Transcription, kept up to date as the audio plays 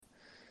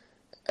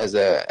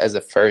as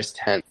a first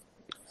hand,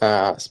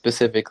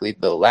 specifically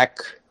the lack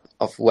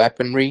of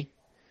weaponry,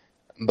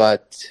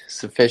 but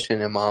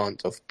sufficient amount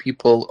of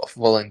people, of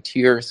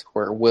volunteers who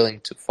are willing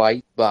to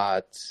fight,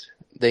 but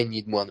they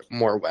need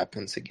more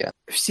weapons again.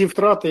 Всі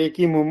втрати,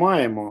 які ми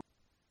маємо,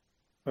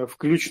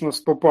 включно з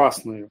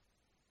Попасною,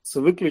 це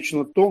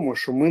виключно тому,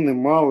 що ми не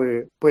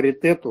мали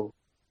паритету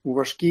у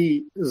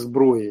важкій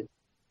зброї.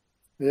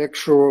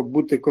 Якщо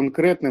бути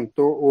конкретним,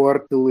 то у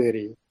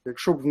артилерії.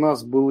 Якщо б в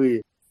нас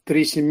були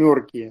 3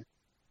 сімерки,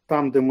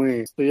 там, де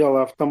ми стояли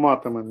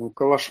автоматами,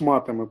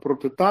 калашматами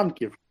проти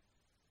танків,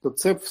 то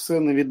це б все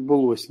не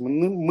відбулося.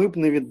 Ми б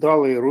не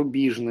віддали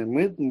Рубіжне,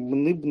 ми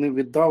б не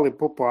віддали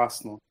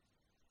Попасну.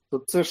 То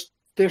це ж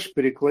теж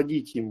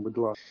перекладіть їм, будь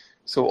ласка.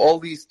 So all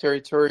these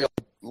territorial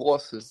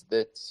losses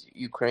that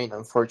Ukraine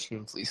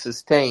unfortunately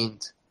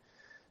sustained,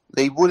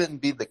 they wouldn't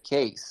be the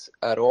case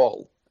at all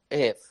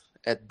if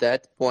at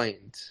that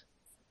point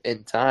in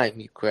time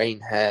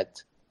Ukraine had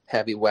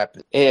heavy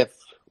weapons. If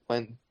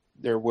when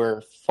there were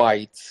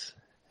fights,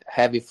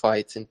 heavy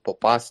fights in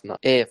Popasna,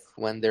 if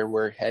when there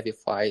were heavy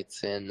fights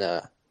in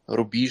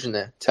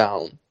Rubizhne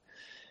town,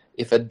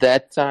 if at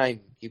that time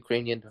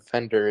Ukrainian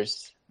defenders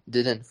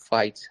didn't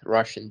fight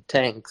Russian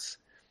tanks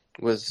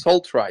with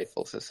assault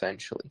rifles,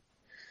 essentially.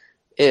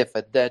 If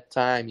at that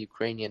time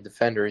Ukrainian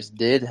defenders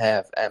did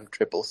have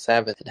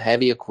M777 and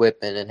heavy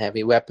equipment and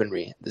heavy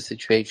weaponry, the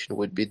situation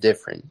would be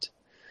different.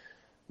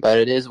 But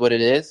it is what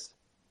it is,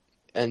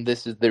 and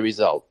this is the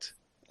result.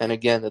 And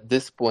again, at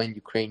this point,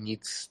 Ukraine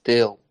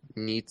still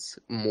needs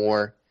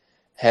more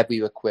heavy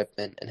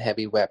equipment and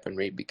heavy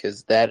weaponry because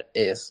that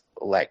is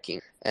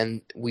lacking.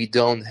 And we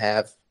don't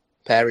have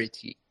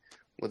parity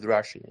with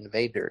Russian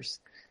invaders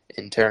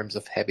in terms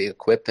of heavy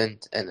equipment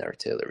and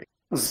artillery.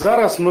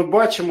 Зараз ми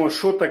бачимо,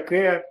 що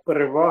таке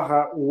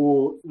перевага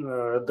у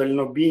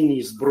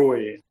дальнобійній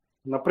зброї.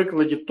 На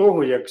прикладі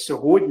того, як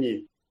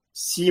сьогодні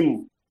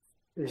 7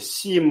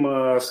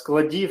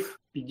 складів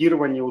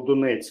підірвані у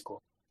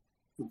Донецьку.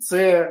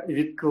 Це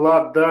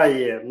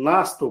відкладає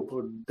наступ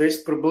десь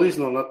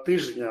приблизно на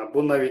тиждень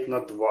або навіть на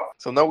 2.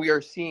 So now we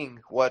are seeing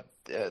what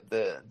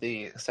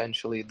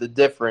essentially the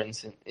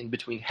difference in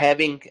between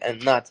having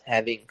and not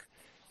having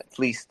at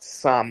least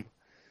some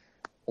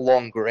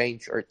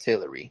long-range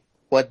artillery.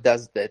 What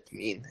does that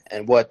mean,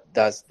 and what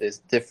does this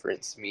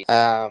difference mean?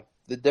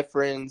 The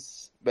difference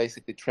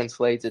basically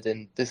translated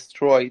in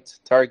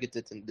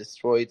targeted and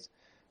destroyed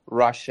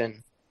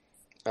Russian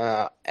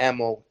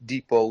ammo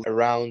depot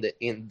around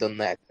in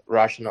Donetsk,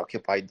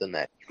 Russian-occupied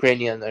Donetsk.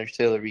 Ukrainian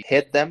artillery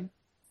hit them,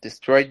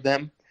 destroyed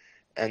them,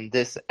 and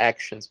this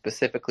action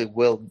specifically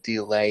will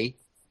delay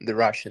the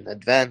Russian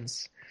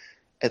advance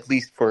at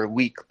least for a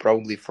week,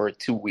 probably for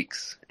 2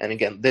 weeks. And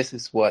again, this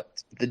is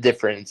what the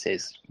difference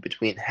is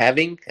between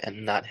having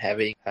and not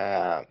having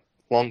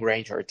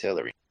long-range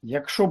artillery.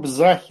 Якщо б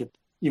Захід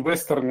і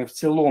вестерни в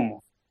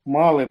цілому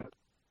мали б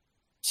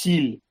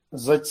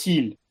за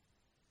ціль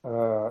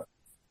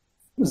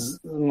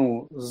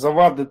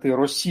завадити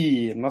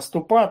Росії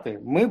наступати,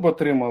 ми б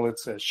отримали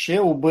це ще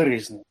у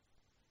березні.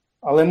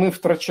 Але ми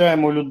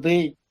втрачаємо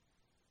людей,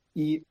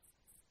 і,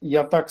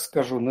 я так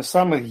скажу, не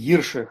самих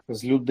гірших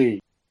з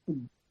людей,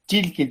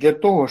 тільки для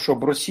того,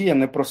 щоб Росія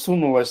не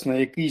просунулась на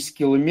якийсь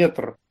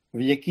кілометр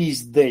в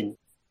якийсь день,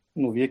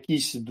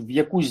 в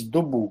якусь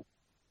добу.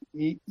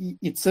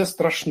 І це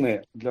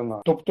страшне для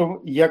нас.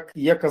 Тобто, як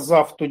я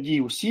казав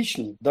тоді у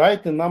січні,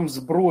 дайте нам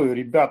зброю,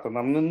 ребята,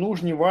 нам не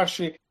нужні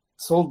ваші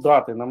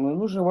солдати, нам не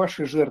нужні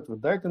ваші жертви,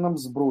 дайте нам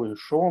зброю,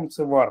 що вам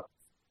це варто?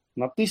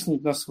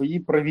 Натисніть на свої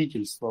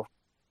правительства,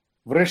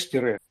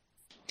 врешті-решт.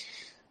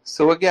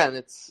 So again,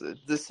 it's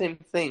the same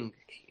thing.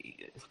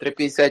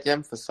 350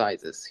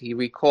 emphasizes, he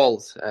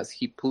recalls as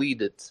he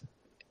pleaded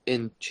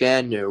in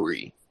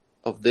January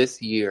of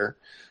this year,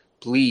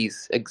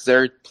 please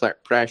exert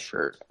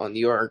pressure on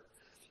your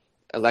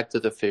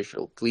elected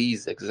official.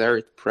 Please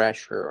exert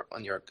pressure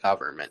on your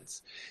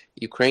governments.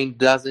 Ukraine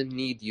doesn't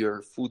need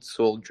your foot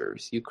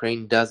soldiers.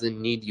 Ukraine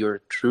doesn't need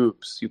your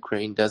troops.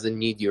 Ukraine doesn't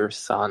need your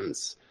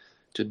sons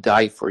to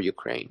die for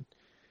Ukraine.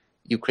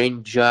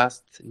 Ukraine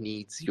just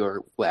needs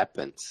your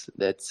weapons.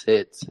 That's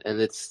it.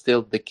 And it's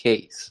still the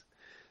case.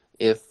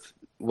 If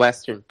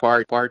Western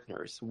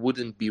partners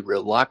wouldn't be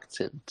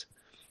reluctant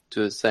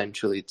to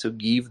essentially to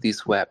give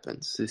these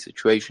weapons, the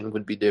situation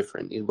would be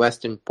different. If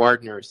Western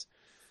partners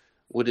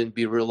wouldn't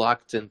be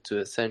reluctant to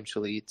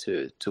essentially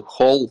to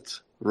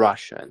hold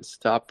Russia and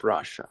stop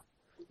Russia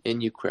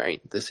in Ukraine,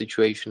 the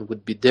situation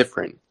would be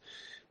different.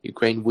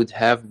 Ukraine would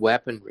have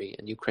weaponry,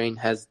 and Ukraine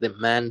has the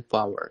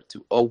manpower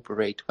to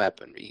operate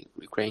weaponry.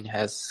 Ukraine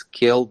has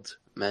skilled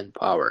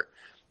manpower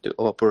to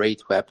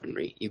operate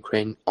weaponry.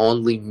 Ukraine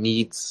only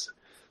needs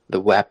the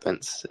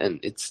weapons, and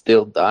it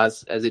still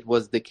does, as it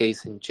was the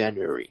case in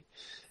January.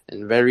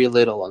 And very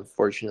little,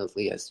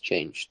 unfortunately, has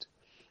changed.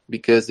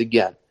 Because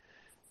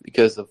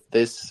of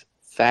this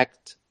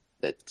fact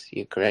that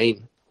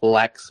Ukraine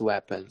lacks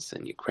weapons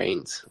and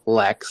Ukraine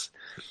lacks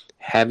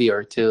heavy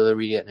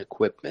artillery and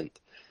equipment,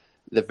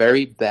 the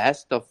very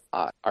best of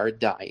us are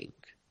dying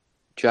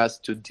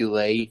just to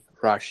delay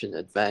Russian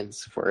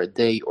advance for a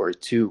day or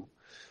two,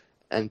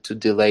 and to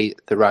delay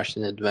the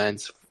Russian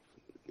advance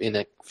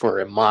for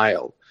a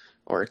mile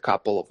or a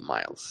couple of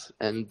miles.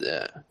 And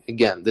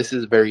again, this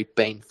is very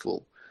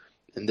painful,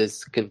 and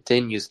this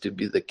continues to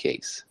be the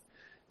case.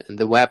 And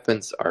the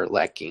weapons are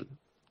lacking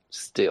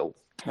still.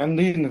 And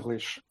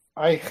English.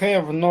 I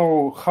have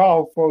no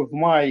half of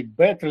my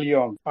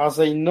battalion, as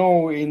I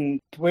know in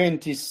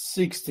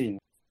 2016.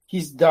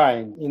 He's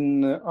dying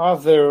in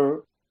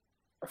other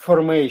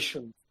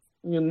formation.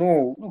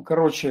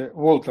 Короче,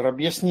 Волтер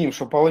объяснил,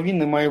 что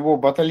половины моего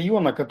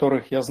батальона,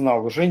 которых я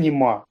знал, уже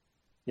нема.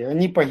 И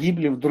они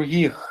погибли в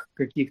других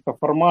каких-то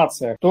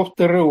формациях. Кто в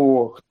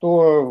ТРО,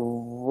 кто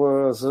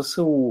в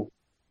ЗСУ.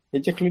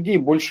 Этих людей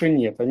больше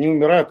нет. Они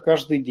умирают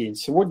каждый день.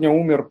 Сегодня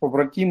умер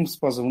побратим с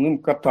позывным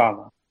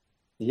 «Катана».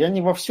 Я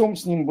не во всем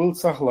с ним был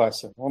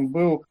согласен. Он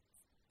был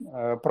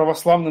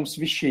православным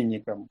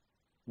священником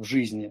в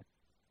жизни,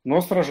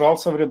 но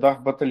сражался в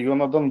рядах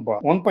батальона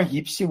 «Донбасс». Он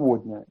погиб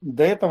сегодня.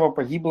 До этого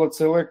погибла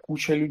целая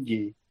куча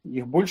людей.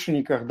 Их больше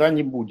никогда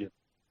не будет.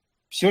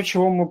 Все,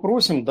 чего мы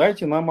просим,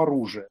 дайте нам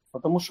оружие.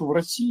 Потому что в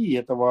России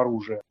этого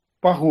оружия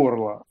по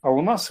горло, а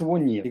у нас его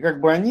нет. И как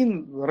бы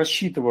они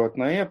рассчитывают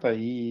на это,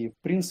 и в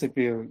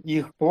принципе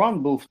их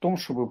план был в том,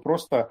 чтобы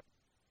просто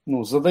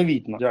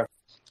задавить нас.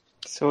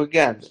 So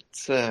again,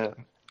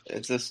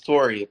 it's a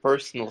story, a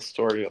personal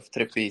story of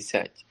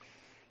 350.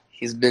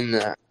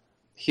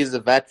 He's a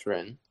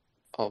veteran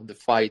of the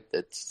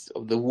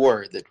of the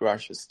war that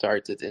Russia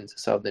started in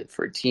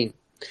 2014,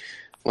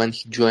 when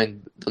he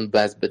joined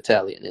Donbas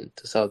Battalion in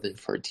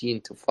 2014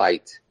 to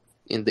fight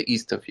in the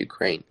east of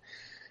Ukraine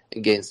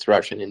against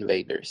Russian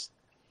invaders.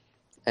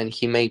 And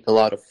he made a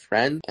lot of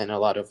friends, and a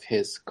lot of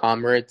his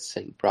comrades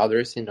and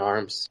brothers in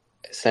arms,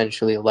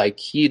 essentially like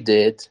he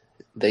did,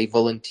 they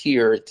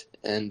volunteered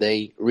and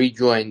they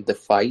rejoined the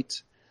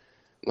fight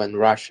when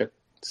Russia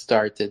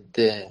started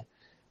the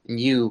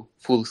new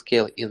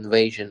full-scale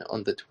invasion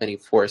on the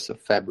 24th of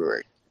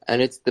February.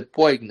 And it's the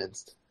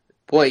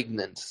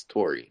poignant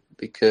story,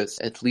 because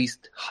at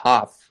least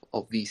half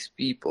of these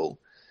people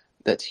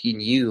that he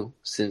knew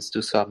since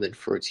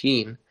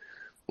 2014,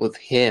 with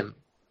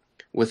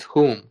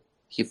whom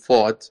he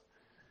fought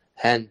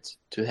hand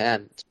to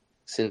hand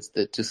since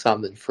the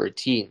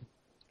 2014,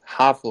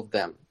 half of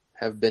them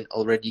have been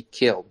already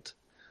killed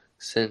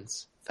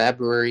since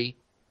February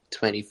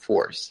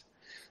 24th.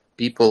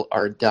 People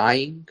are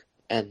dying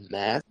en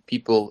masse.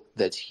 People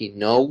that he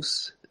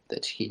knows,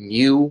 that he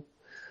knew,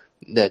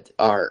 that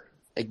are,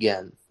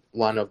 again,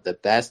 one of the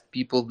best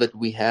people that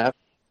we have.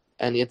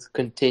 And it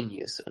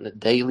continues on a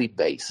daily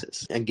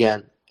basis.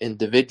 Again,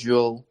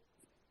 individual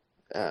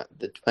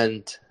that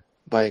went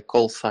by a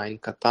call sign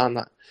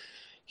Katana.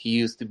 He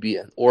used to be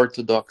an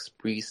Orthodox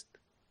priest.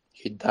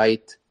 He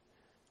died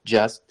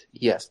just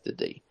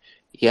yesterday.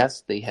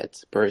 Yes, they had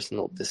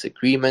personal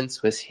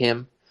disagreements with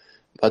him,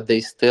 but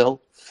they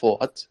still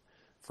fought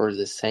for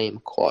the same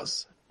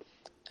cause.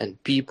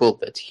 And people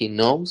that he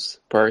knows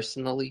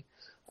personally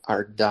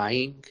are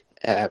dying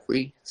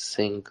every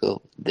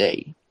single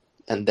day.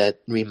 And that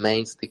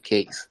remains the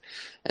case.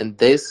 And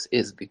this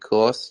is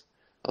because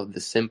of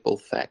the simple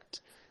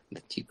fact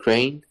that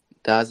Ukraine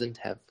doesn't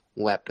have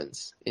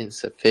weapons in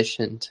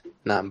sufficient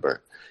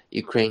number.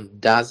 Ukraine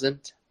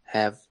doesn't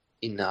have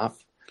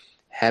enough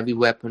heavy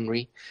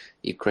weaponry.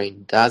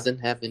 Ukraine doesn't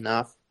have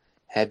enough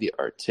heavy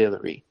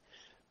artillery.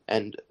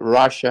 And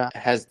Russia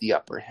has the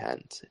upper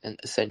hand. And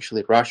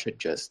essentially Russia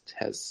just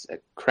has a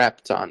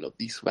crap ton of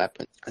these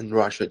weapons. And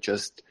Russia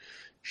just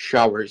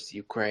showers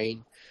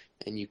Ukraine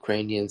and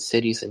Ukrainian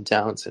cities and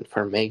towns and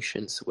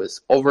formations with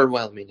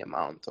overwhelming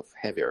amount of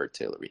heavy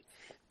artillery.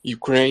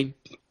 Ukraine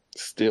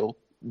still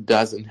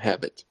doesn't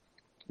have it.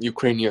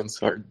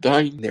 Ukrainians are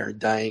dying. They are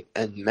dying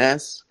en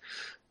masse.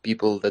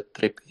 People that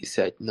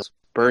 350 knows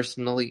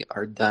personally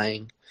are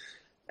dying.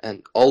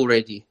 And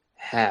already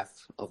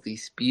half of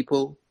these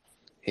people,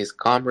 his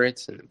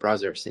comrades and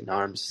brothers in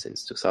arms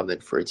since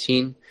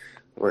 2014,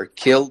 were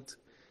killed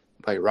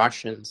by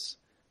Russians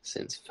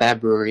since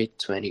February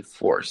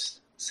 24th,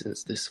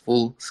 since this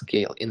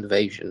full-scale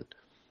invasion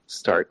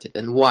started.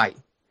 And why?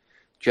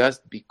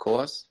 Just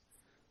because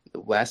the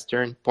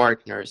Western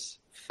partners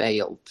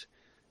failed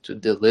to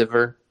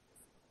deliver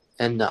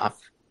enough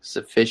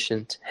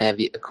sufficient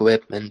heavy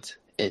equipment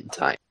in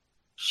time.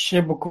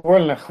 Ще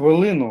буквально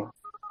хвилину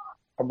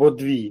або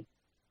дві.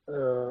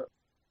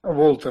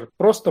 Волтер,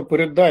 просто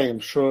передай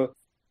їм, що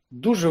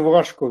дуже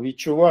важко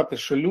відчувати,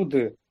 що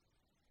люди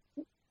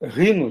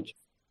гинуть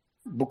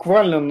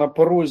буквально на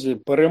порозі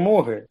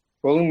перемоги,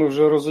 коли ми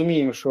вже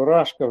розуміємо, що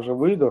Рашка вже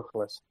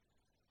видохлась,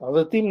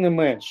 але тим не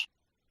менш,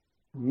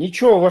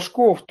 нічого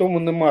важкого в тому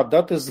нема,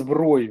 дати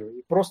зброю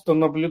і просто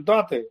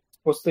наблюдати,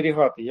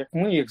 спостерігати, як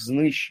ми їх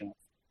знищимо.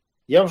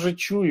 Я вже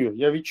чую,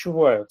 я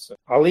відчуваю це.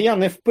 Але я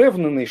не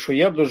впевнений, що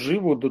я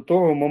доживу до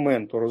того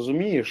моменту,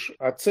 розумієш?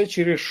 А це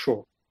через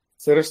що?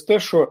 Через те,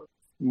 що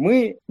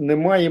ми не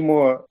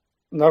маємо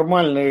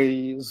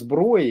нормальної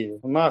зброї,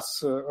 у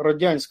нас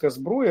радянська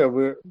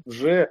зброя,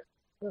 вже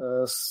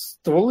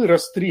стволи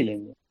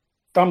розстріляні.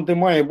 там, де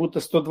має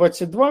бути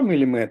 122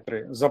 мм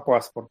за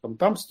паспортом,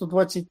 там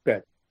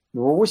 125.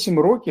 8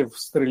 років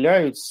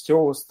стріляють з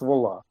цього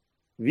ствола.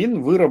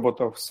 Він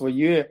вироботав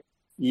своє,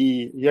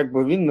 і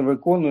якби він не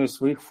виконує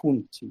своїх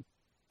функцій.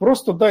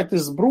 Просто дайте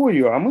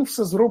зброю, а ми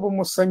все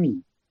зробимо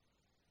самі.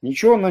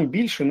 Нічого нам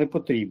більше не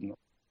потрібно.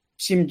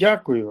 Всім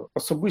дякую,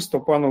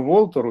 особисто пану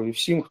Волтеру і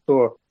всім,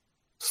 хто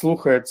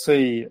слухає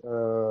цей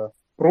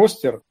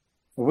простір.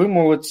 Ви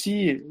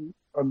молодці,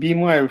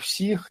 обіймаю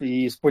всіх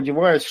і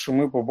сподіваюся, що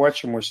ми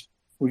побачимось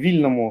у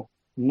вільному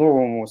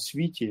новому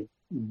світі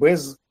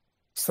без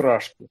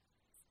срашки.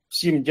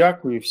 Всім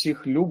дякую,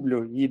 всіх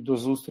люблю і до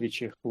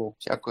зустрічі,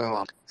 хлопці. Дякую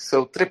вам.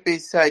 So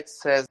 350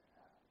 says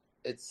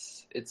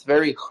it's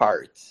very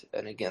hard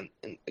and again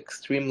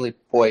extremely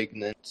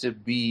poignant to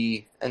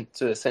be and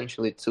to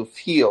essentially to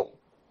feel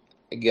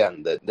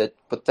again that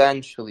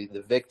potentially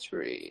the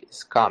victory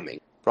is coming,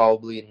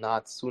 probably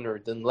not sooner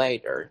than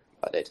later,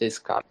 but it is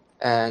coming.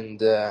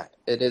 And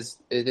it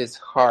is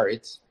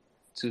hard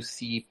to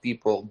see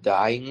people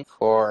dying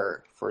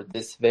for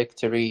this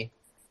victory,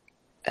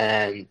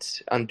 and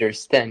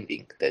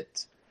understanding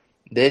that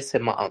this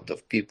amount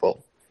of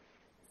people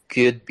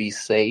could be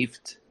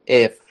saved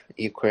if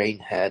Ukraine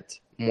had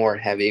more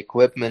heavy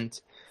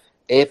equipment,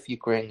 if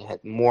Ukraine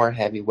had more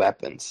heavy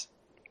weapons.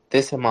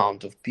 This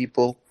amount of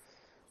people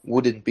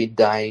wouldn't be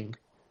dying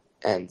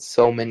and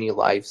so many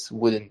lives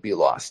wouldn't be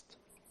lost.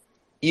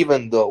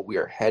 Even though we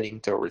are heading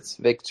towards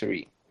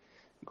victory,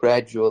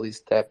 gradually,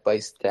 step by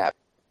step,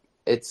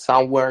 it's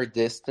somewhere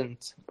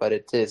distant, but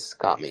it is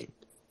coming.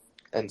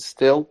 And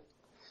still,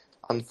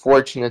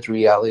 unfortunate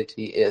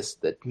reality is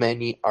that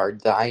many are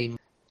dying,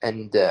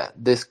 and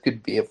this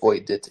could be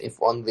avoided if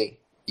only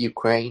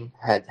Ukraine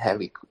had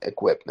heavy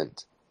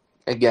equipment.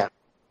 Again,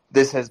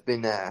 this has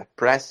been a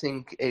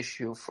pressing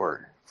issue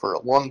for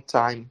a long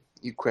time.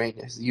 Ukraine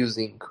is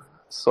using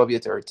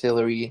Soviet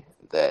artillery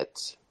that,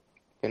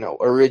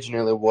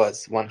 originally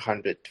was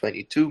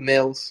 122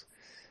 mils,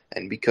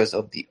 and because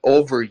of the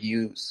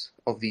overuse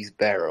of these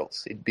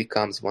barrels, it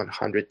becomes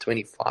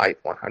 125,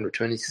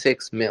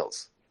 126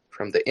 mils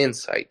from the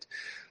inside.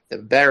 The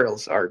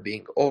barrels are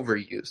being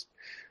overused.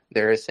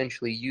 They're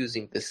essentially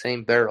using the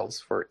same barrels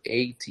for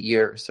 8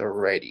 years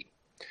already.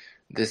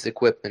 This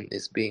equipment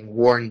is being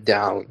worn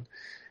down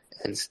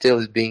and still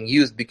is being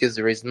used because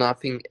there is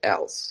nothing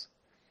else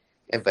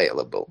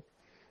available.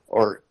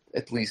 Or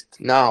at least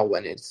now,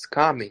 when it's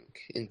coming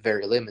in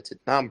very limited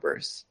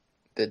numbers,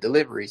 the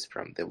deliveries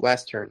from the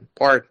Western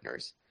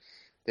partners,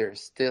 they're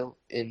still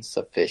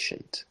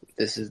insufficient.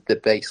 This is the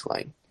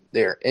baseline.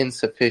 They're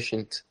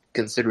insufficient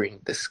considering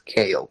the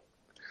scale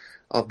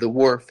of the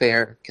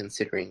warfare,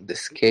 considering the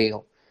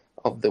scale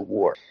of the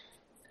war.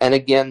 And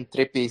again,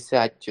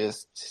 350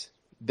 just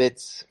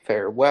bids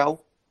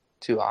farewell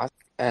to us,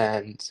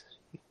 and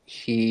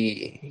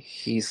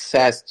he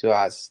says to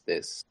us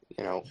this,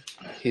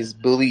 his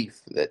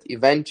belief that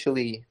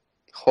eventually,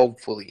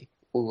 hopefully,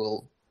 we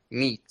will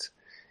meet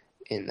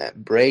in a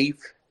brave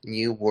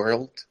new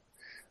world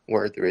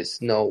where there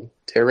is no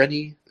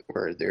tyranny,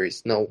 where there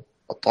is no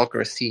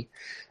autocracy,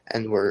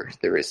 and where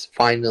there is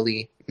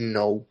finally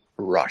no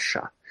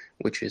Russia,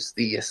 which is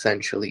the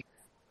essentially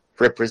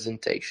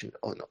representation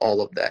on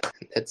all of that.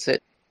 That's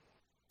it.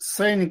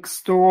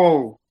 Thanks to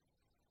all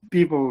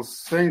people,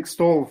 thanks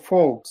to all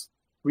folks.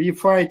 We're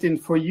fighting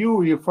for you,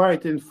 we're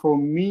fighting for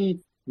me,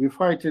 we're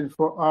fighting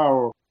for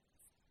our.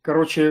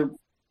 Короче,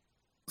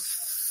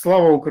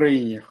 слава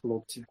Україні,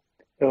 хлопці.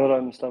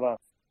 Героям слава.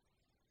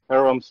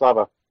 Героям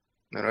слава.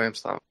 Героям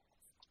слава.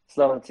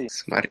 Слава Отцю.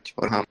 Смерть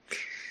ворогам.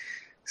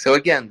 So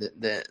again,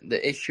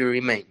 the issue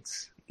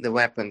remains. The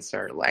weapons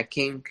are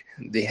lacking,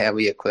 the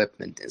heavy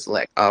equipment is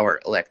lacking. Our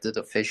elected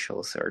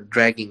officials are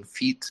dragging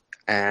feet,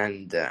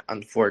 and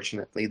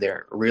unfortunately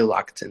they're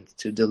reluctant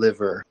to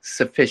deliver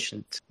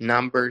sufficient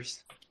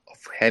numbers of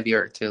heavy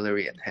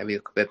artillery and heavy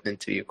equipment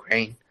to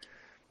Ukraine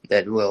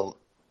that will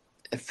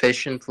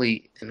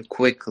efficiently and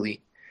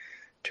quickly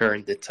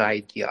turn the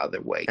tide the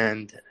other way.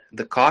 And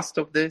the cost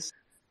of this,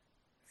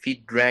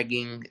 feet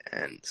dragging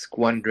and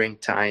squandering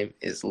time,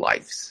 is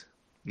lives.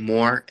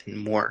 More and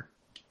more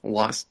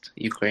lost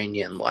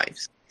Ukrainian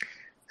lives.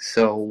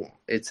 So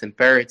it's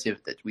imperative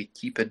that we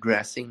keep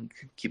addressing,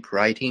 keep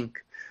writing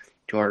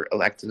to our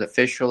elected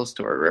officials,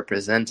 to our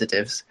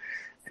representatives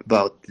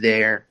about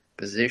their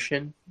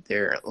position,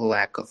 their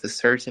lack of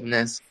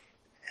assertiveness,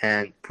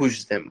 and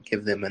push them,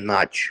 give them a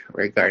nudge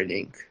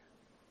regarding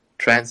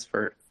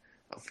transfer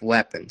of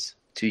weapons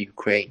to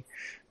Ukraine,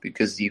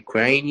 because the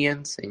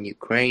Ukrainians in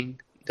Ukraine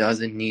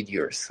doesn't need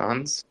your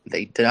sons.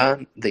 They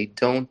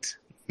don't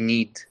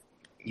need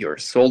your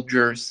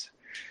soldiers.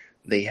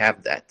 They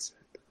have that.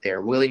 They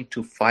are willing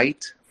to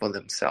fight for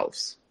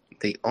themselves.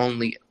 They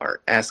only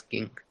are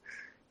asking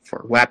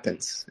for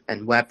weapons,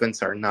 and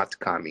weapons are not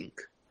coming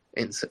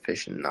in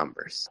sufficient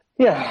numbers.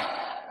 Yeah,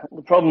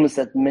 the problem is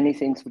that many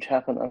things which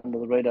happen under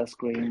the radar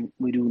screen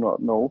we do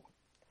not know.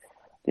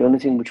 The only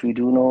thing which we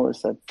do know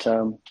is that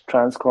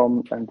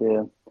Transcom and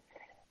the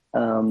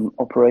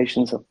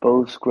operations of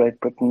both Great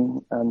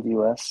Britain and the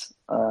US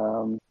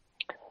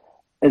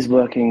is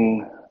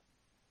working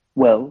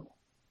well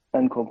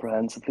and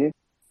comprehensively,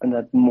 and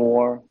that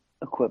more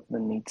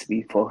equipment needs to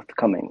be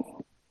forthcoming.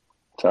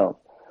 So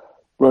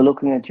we're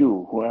looking at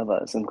you,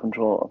 whoever is in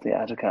control of the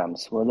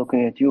ATACMs. We're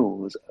looking at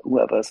you,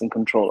 whoever is in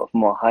control of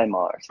more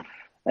HIMARS.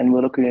 And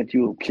we're looking at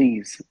you,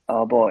 please,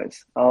 our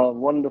boys, our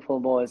wonderful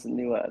boys in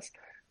the US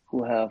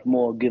who have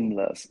more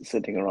Gimlers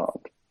sitting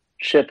around.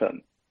 Ship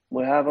them.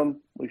 We have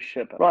them, we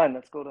ship them. Ryan,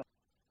 let's go to...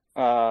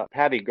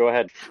 Patty, go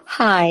ahead.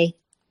 Hi.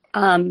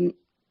 Can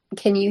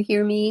you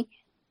hear me?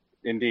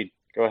 Indeed.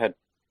 Go ahead.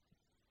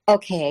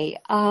 Okay.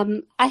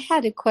 I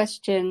had a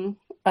question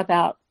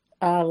about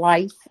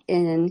life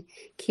in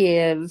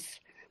Kiev,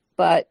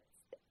 but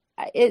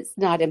it's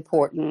not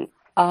important.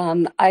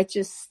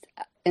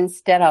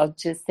 Instead I'll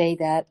just say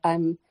that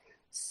I'm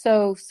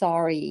so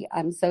sorry.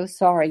 I'm so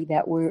sorry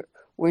that we're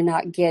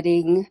not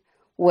getting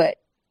what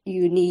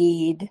you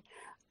need.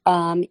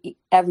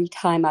 Every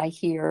time I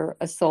hear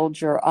a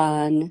soldier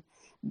on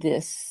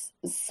this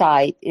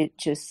site,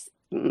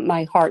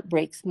 my heart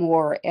breaks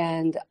more.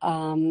 And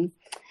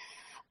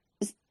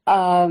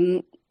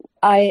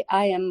I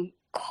am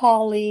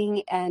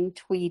calling and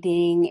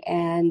tweeting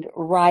and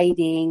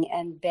writing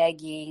and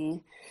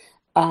begging,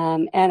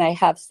 and I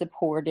have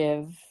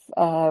supportive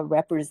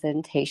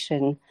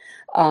representation,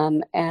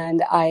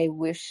 and I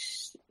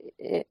wish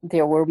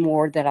there were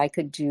more that I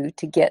could do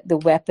to get the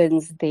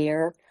weapons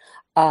there.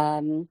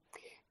 I've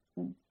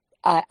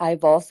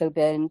also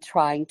been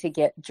trying to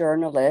get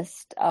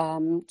journalists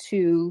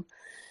to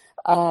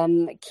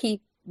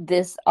keep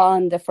this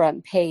on the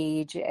front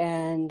page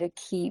and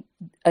keep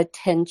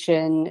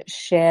attention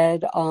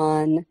shed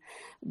on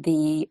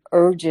the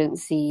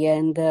urgency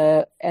and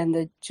the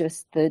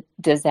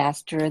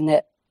disaster and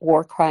the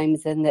war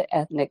crimes and the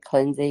ethnic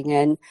cleansing,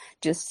 and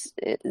just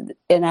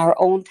in our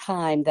own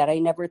time that I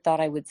never thought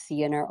I would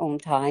see in our own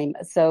time.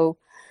 So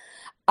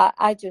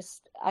I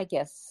guess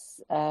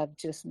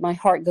my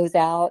heart goes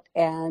out,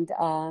 and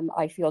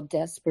I feel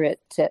desperate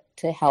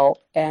to help,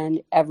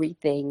 and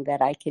everything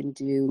that I can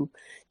do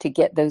to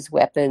get those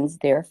weapons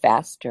there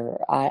faster,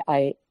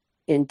 I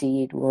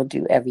indeed will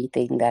do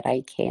everything that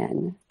I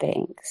can.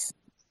 Thanks.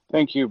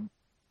 Thank you.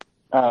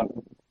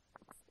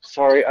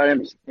 Sorry, I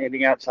am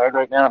standing outside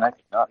right now and I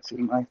cannot see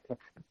my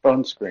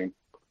phone screen.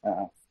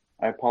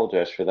 I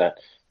apologize for that.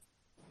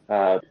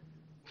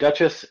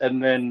 Duchess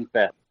and then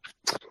Beth.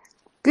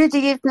 Good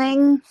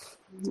evening.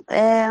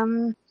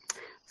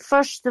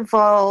 First of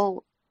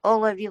all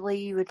I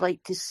really would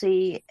like to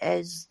say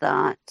is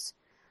that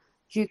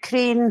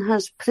Ukraine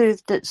has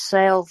proved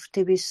itself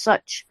to be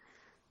such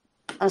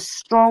a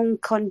strong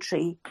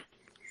country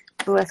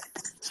with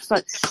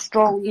such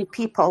strong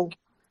people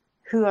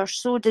who are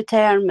so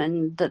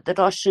determined that the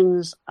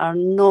Russians are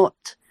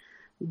not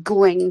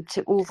going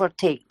to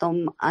overtake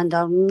them and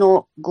are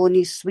not going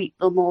to sweep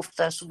them off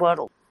this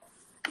world.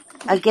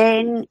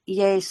 Again,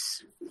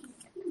 yes,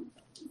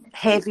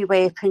 heavy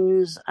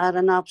weapons are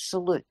an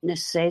absolute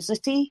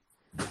necessity,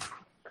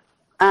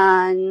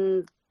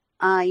 and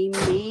I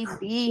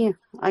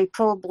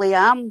probably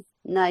am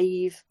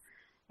naive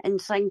in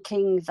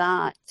thinking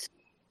that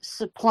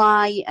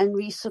supply and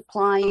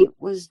resupply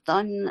was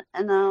done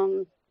in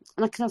a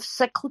kind of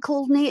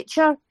cyclical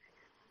nature,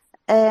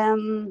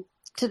 to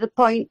the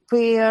point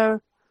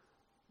where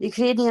the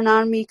Ukrainian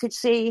army could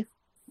say,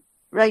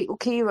 right,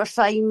 okay, we're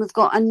fine, we've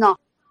got enough.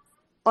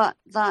 But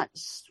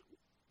that's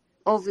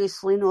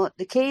obviously not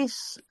the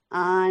case,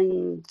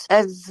 and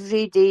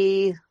every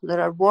day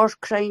there are war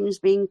crimes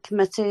being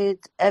committed,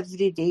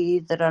 every day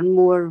there are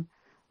more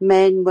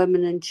men,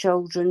 women and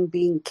children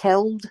being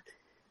killed,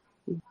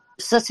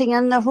 sitting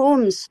in their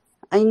homes.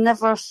 I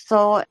never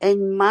thought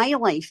in my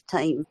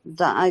lifetime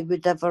that I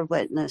would ever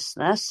witness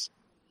this.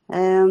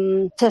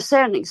 To a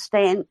certain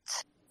extent,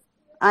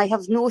 I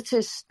have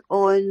noticed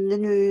on the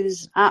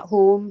news at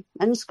home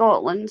in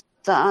Scotland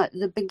that at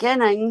the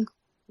beginning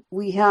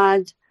we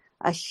had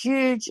a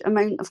huge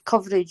amount of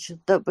coverage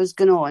that was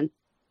going on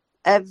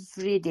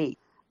every day.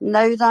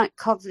 Now that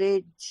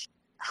coverage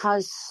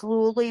has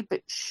slowly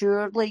but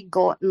surely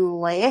gotten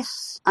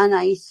less, and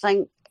I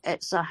think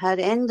it's a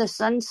horrendous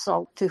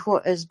insult to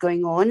what is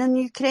going on in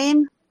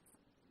Ukraine.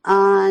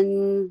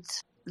 And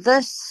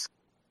this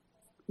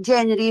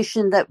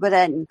generation that we're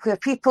in, where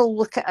people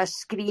look at a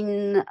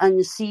screen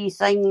and see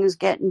things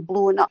getting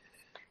blown up,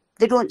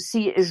 they don't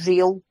see it as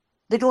real.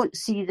 They don't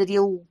see the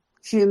real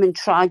human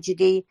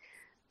tragedy,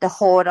 the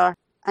horror,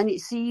 and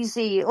it's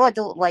easy, I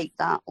don't like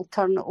that, I'll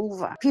turn it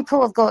over.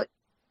 People have got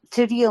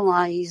to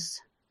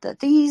realise that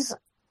these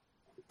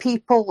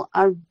people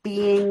are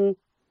being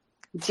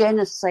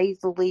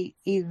genocidally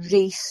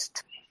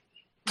erased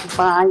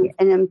by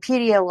an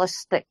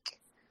imperialistic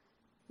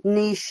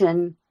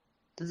nation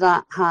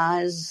that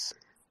has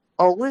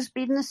always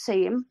been the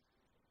same,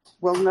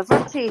 will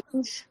never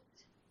change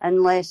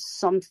unless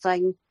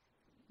something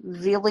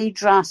really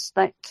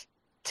drastic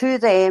to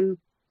them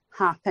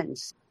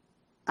happens.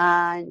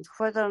 And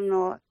whether or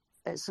not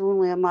it's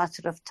only a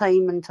matter of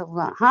time until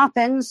that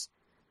happens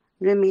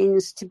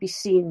remains to be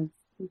seen.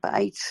 But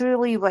I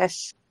truly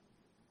wish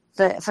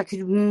that if I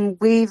could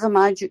wave a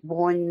magic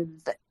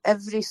wand, that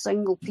every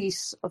single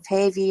piece of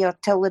heavy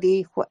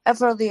artillery,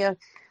 whatever the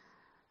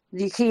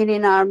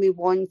Ukrainian army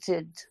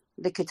wanted,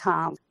 they could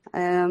have.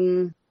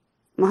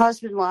 My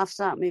husband laughs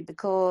at me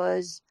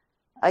because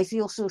I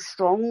feel so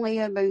strongly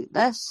about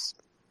this,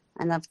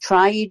 and I've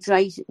tried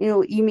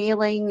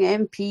emailing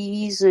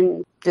MPs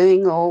and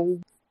doing all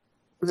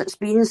that's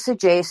been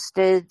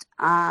suggested,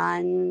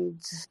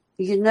 and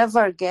you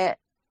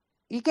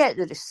get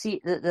the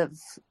receipt that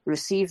they've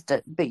received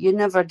it, but you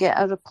never get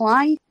a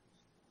reply.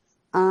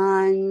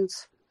 And,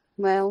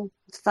 well,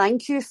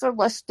 thank you for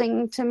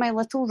listening to my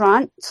little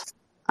rant.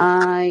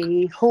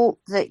 I hope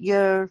that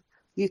your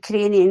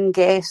Ukrainian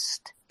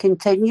guest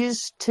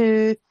continues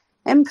to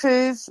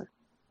improve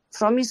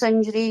from his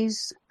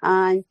injuries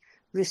and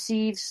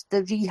receives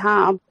the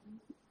rehab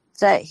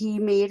that he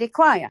may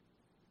require.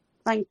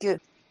 Thank you.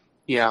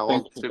 Yeah, well,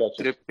 Thank you, Duchess.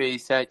 Tripei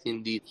said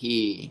indeed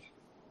he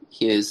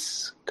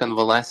is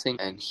convalescing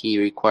and he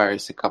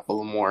requires a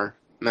couple more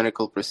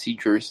medical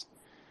procedures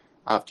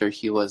after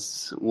he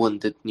was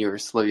wounded near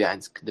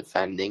Slovyansk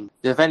defending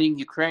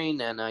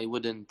Ukraine, and I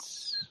wouldn't,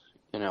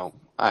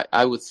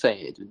 I would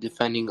say it,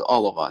 defending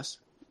all of us,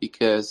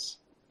 because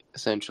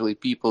essentially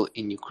people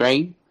in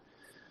Ukraine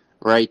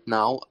right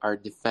now are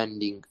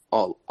defending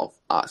all of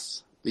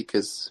us,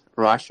 because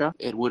Russia,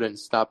 it wouldn't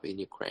stop in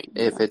Ukraine.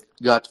 If it,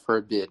 God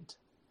forbid,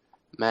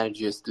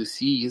 manages to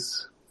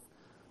seize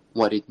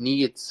what it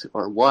needs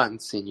or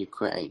wants in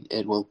Ukraine,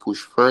 it will push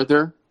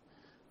further,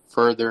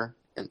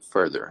 and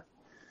further.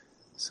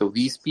 So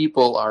these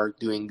people are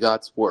doing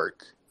God's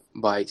work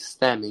by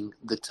stemming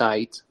the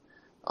tide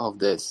of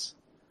this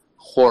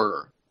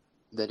horror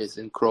that is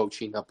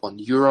encroaching upon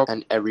Europe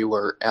and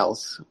everywhere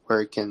else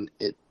where it can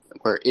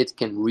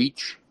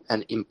reach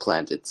and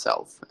implant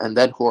itself. And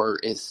that horror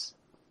is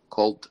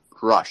called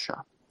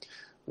Russia,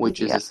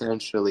 which is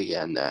essentially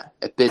an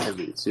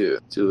epitome to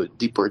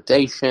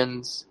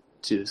deportations,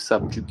 to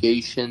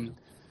subjugation,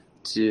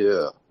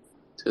 to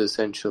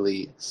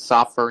essentially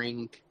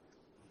suffering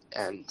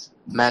and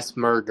mass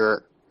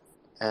murder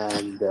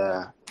and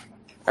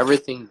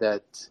everything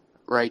that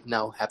right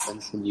now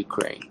happens in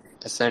Ukraine.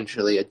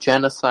 Essentially a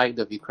genocide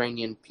of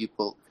Ukrainian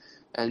people.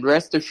 And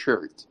rest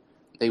assured,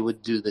 they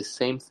would do the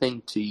same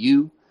thing to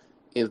you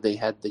if they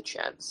had the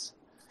chance.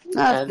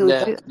 And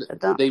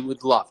they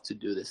would love to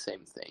do the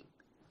same thing.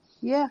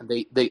 Yeah.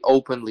 They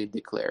openly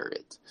declare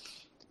it.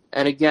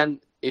 And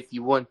again, if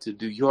you want to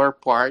do your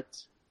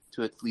part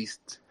to at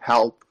least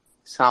help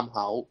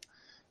somehow,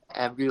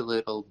 every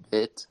little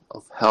bit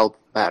of help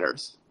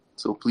matters.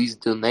 So please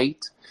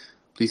donate,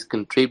 please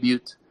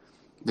contribute.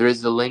 There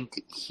is a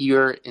link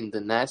here in the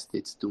nest.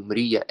 It's to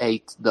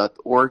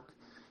mria8.org.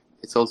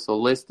 It's also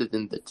listed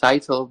in the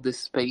title of this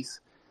space.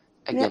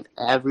 Again,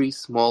 every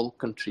small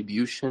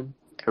contribution,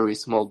 every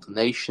small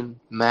donation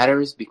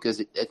matters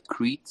because it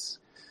accretes.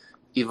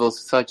 Even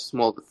such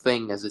small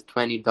thing as a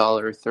 $20,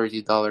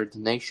 $30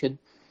 donation,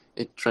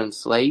 it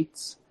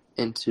translates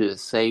into a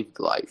saved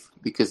life,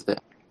 because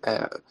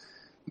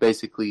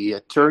basically a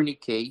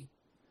tourniquet,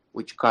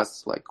 which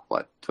costs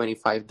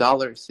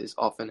 $25, is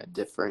often a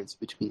difference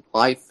between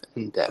life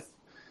and death.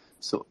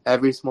 So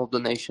every small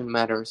donation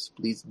matters.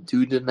 Please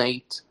do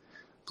donate.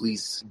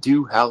 Please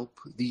do help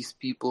these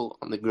people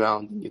on the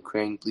ground in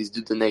Ukraine. Please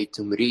do donate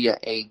to Maria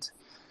Aid.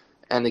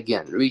 And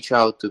again, reach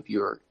out to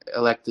your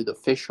elected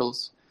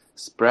officials.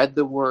 Spread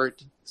the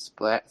word.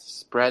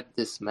 Spread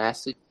this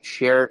message.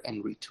 Share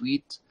and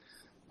retweet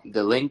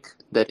the link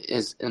that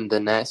is in the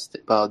nest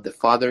about the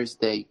Father's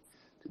Day.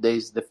 Today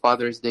is the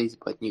Father's Day,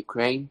 but in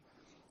Ukraine,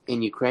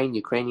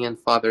 Ukrainian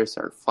fathers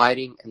are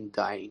fighting and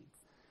dying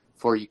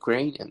for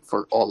Ukraine and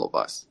for all of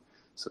us.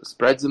 So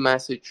spread the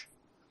message,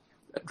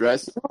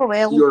 address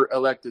your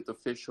elected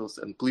officials,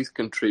 and please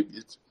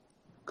contribute.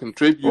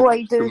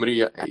 Contribute to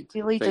Maria Aid. I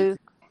really do.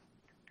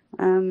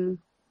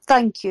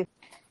 Thank you.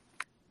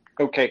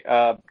 Okay,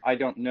 I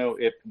don't know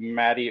if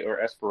Maddie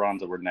or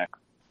Esperanza were next.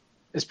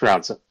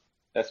 Esperanza,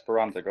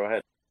 go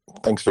ahead.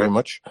 Thanks very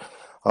much.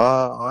 We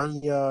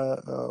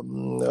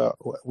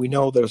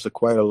know there's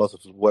quite a lot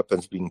of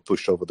weapons being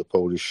pushed over the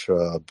Polish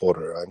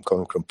border. I'm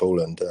coming from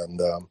Poland,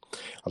 and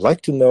I'd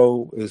like to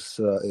know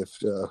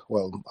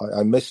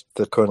I missed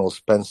the Colonel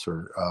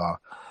Spencer.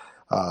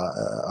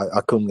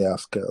 I couldn't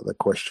ask the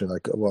question.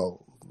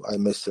 I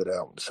missed it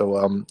out. So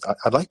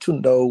I'd like to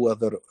know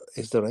whether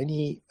is there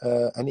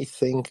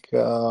anything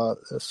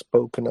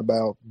spoken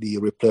about the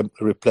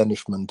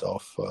replenishment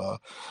of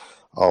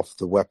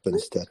the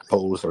weapons that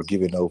Poles are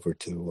giving over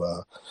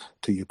to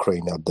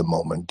Ukraine at the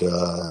moment.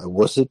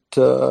 Was it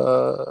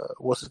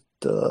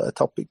a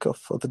topic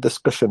of the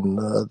discussion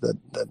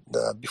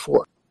that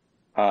before?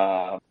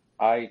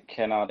 I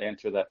cannot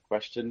answer that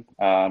question.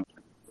 Are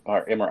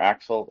Im or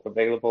Axel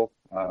available?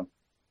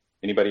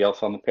 Anybody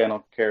else on the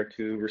panel care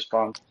to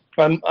respond?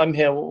 I'm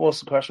here.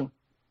 What's the question?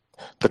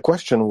 The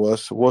question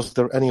was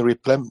there any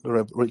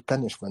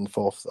replenishment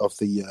of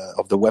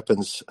the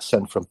weapons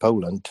sent from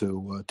Poland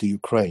to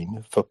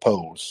Ukraine for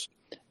Poles?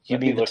 You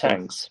mean the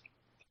tanks?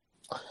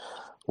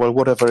 Well,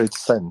 whatever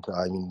it's sent,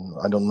 I mean,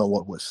 I don't know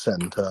what was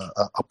sent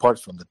apart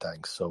from the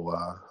tanks. So,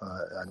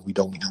 and we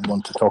don't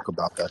want to talk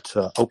about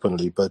that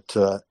openly. But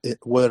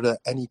were there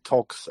any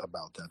talks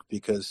about that?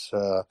 Because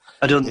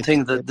I don't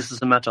think that this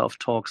is a matter of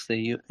talks.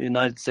 The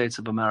United States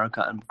of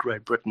America and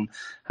Great Britain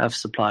have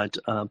supplied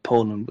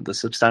Poland with a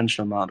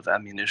substantial amount of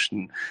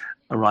ammunition,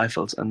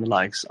 rifles, and the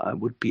likes. I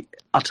would be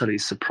utterly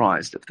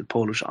surprised if the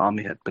Polish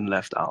army had been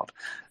left out.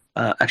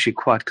 Actually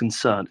quite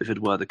concerned if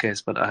it were the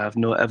case, but I have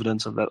no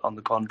evidence of that. On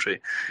the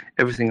contrary,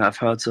 everything I've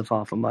heard so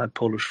far from my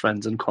Polish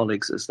friends and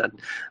colleagues is that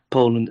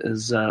Poland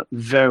is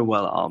very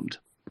well armed.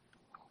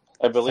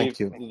 I believe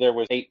there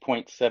was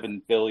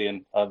 $8.7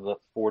 billion of the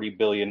 $40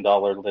 billion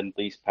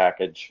Lend-Lease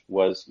package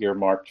was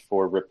earmarked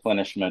for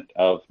replenishment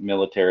of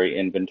military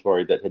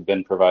inventory that had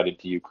been provided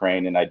to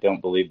Ukraine, and I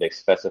don't believe they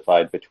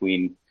specified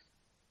between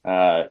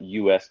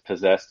U.S.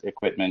 possessed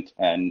equipment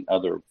and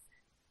other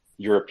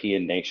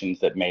European nations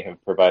that may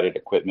have provided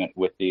equipment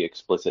with the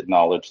explicit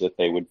knowledge that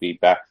they would be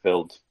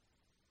backfilled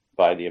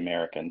by the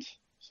Americans.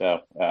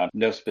 So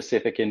no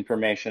specific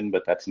information,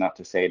 but that's not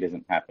to say it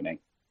isn't happening.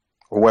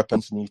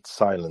 Weapons need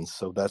silence,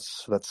 so that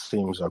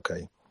seems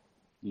okay.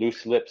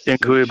 Loose lips.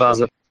 Thank you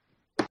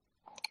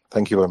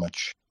very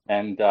much.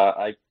 And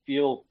I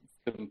feel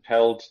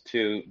compelled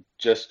to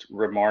just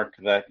remark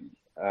that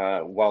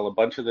while a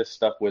bunch of this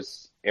stuff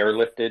was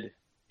airlifted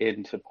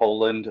into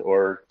Poland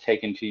or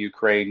taken to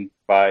Ukraine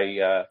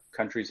by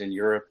countries in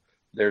Europe,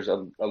 there's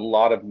a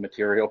lot of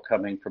material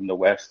coming from the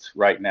West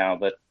right now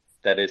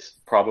that is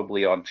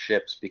probably on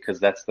ships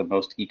because that's the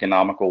most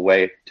economical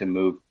way to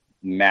move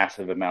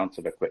massive amounts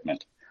of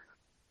equipment.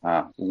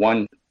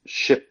 One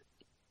ship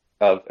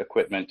of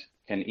equipment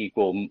can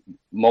equal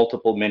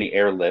multiple mini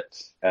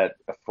airlifts at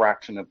a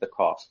fraction of the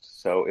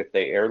cost. So if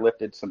they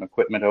airlifted some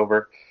equipment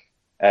over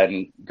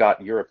and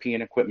got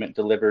European equipment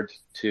delivered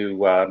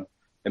to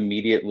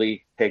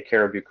immediately take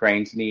care of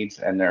Ukraine's needs,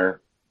 and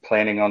they're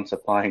planning on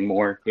supplying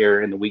more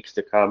here in the weeks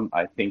to come,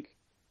 I think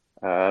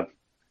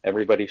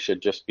everybody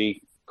should just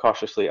be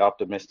cautiously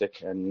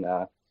optimistic and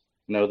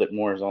know that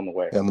more is on the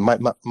way. And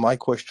my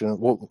question,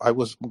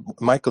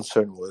 my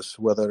concern was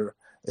whether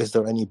is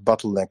there any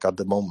bottleneck at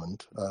the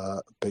moment,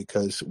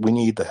 because we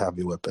need the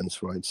heavy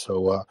weapons, right?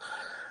 So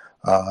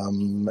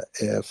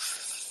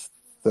if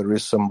there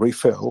is some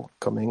refill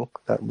coming,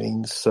 that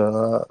means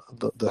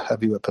the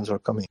heavy weapons are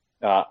coming.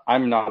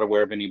 I'm not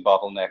aware of any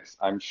bottlenecks.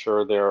 I'm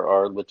sure there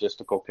are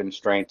logistical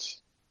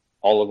constraints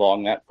all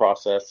along that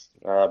process.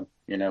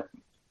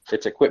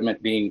 It's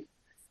equipment being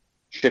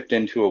shipped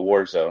into a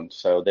war zone,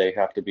 so they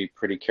have to be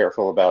pretty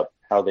careful about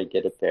how they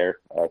get it there.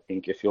 I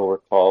think if you'll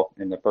recall,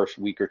 in the first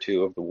week or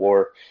two of the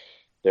war,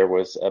 there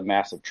was a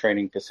massive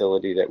training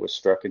facility that was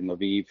struck in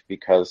Lviv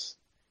because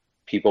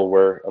people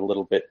were a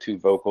little bit too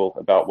vocal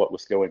about what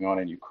was going on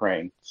in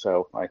Ukraine.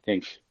 So I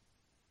think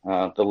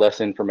the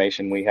less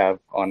information we have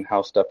on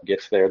how stuff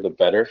gets there, the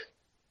better.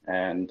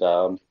 And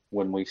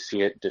when we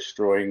see it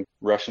destroying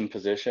Russian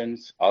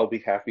positions, I'll be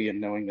happy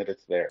in knowing that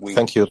it's there.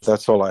 Thank you.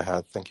 That's all I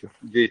had. Thank you.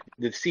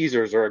 The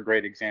Caesars are a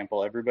great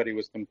example. Everybody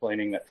was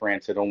complaining that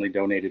France had only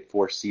donated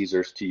 4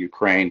 Caesars to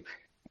Ukraine.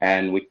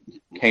 And we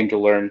came to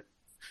learn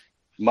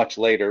much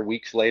later,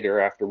 weeks later,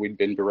 after we'd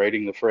been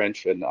berating the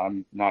French, and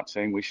I'm not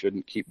saying we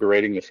shouldn't keep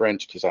berating the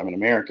French because I'm an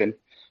American,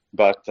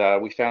 but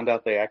we found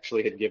out they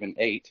actually had given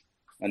 8,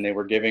 and they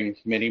were giving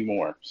many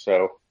more.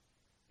 So,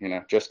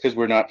 just because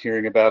we're not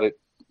hearing about it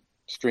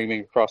streaming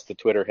across the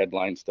Twitter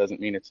headlines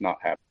doesn't mean it's not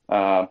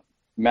happening.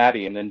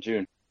 Maddie, and then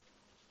June.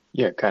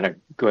 Yeah, kind of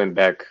going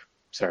back,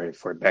 sorry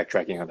for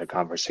backtracking on the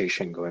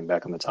conversation, going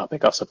back on the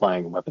topic of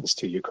supplying weapons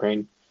to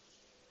Ukraine.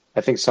 I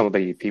think some of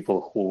the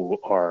people who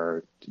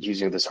are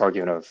using this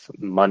argument of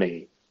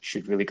money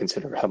should really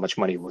consider how much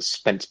money was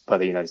spent by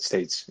the United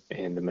States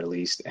in the Middle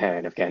East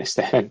and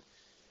Afghanistan.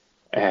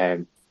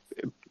 And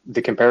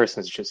the comparison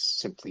is just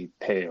simply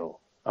pale.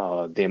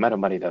 The amount of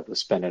money that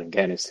was spent in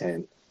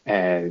Afghanistan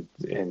and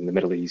in the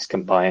Middle East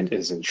combined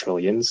is in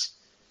trillions.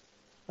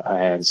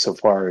 And so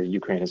far,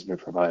 Ukraine has been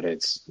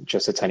provided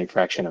just a tiny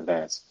fraction of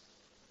that.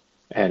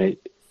 And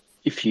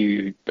if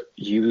you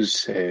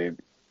use a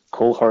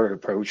cold-hearted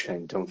approach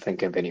and don't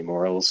think of any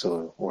morals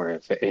or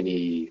of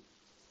any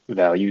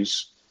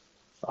values,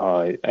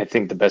 I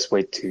think the best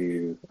way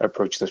to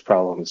approach this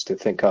problem is to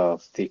think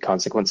of the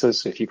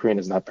consequences. If Ukraine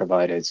is not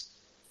provided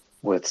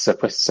with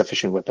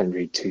sufficient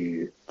weaponry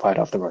to fight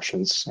off the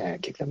Russians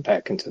and kick them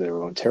back into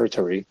their own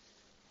territory,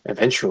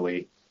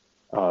 eventually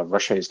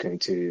Russia is going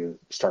to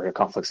start a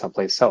conflict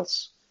someplace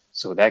else.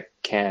 So that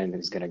can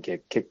is going to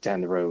get kicked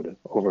down the road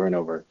over and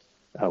over.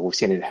 We've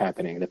seen it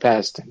happening in the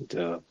past,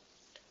 and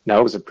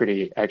now is a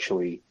pretty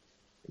actually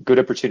good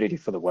opportunity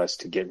for the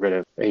West to get rid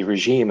of a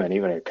regime and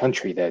even a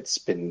country that's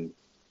been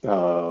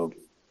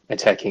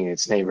attacking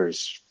its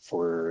neighbors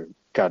for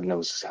God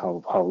knows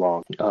how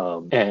long,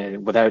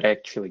 and without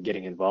actually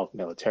getting involved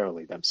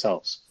militarily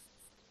themselves.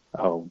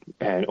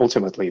 And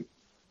ultimately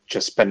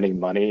just spending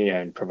money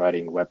and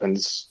providing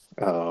weapons,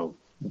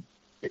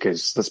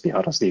 because let's be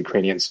honest, the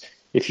Ukrainians,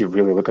 if you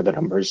really look at the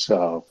numbers,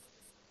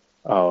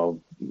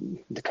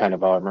 the kind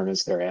of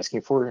armaments they're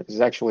asking for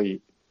is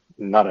actually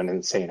not an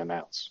insane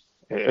amount.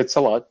 It's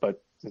a lot,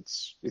 but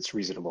it's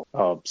reasonable.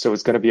 So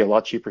it's going to be a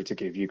lot cheaper to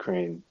give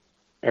Ukraine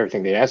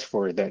everything they ask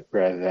for that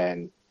rather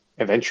than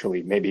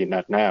eventually, maybe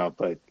not now,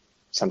 but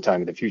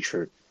sometime in the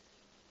future,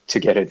 to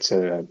get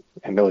into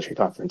a military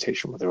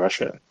confrontation with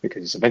Russia,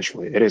 because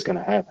eventually it is going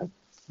to happen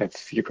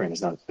if Ukraine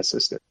is not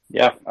assisted.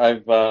 Yeah,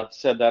 I've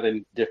said that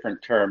in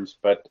different terms,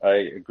 but I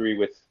agree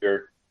with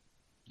your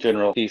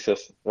general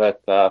thesis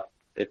that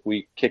if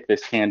we kick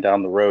this can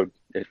down the road,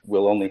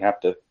 we'll only have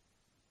to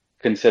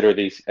consider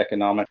these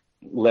economic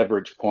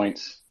leverage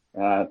points,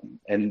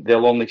 and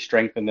they'll only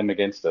strengthen them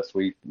against us.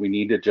 We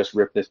need to just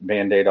rip this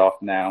Band-Aid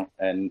off now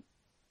and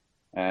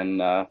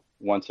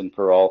once and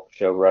for all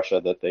show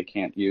Russia that they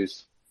can't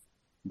use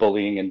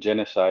bullying and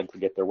genocide to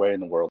get their way in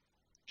the world.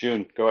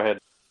 June, go ahead.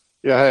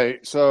 Yeah,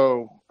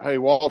 hey,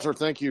 Walter,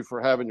 thank you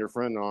for having your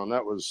friend on.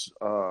 That was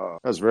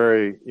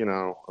very,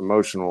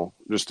 emotional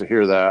just to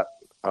hear that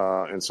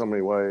in so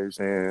many ways,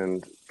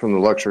 and from the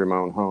luxury of my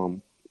own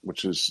home,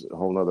 which is a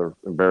whole nother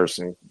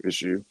embarrassing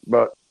issue.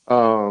 But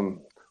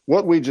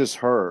what we just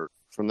heard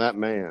from that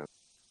man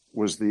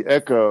was the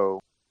echo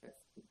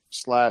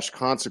 /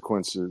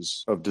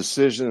 consequences of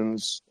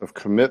decisions of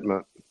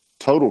commitment,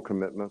 total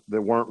commitment,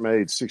 that weren't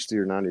made 60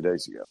 or 90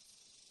 days ago.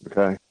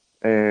 Okay.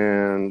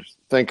 And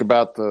think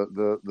about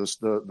the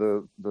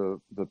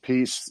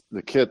piece,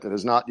 the kit that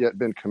has not yet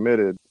been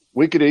committed.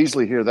 We could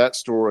easily hear that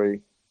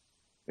story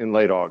in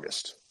late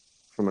August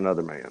from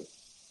another man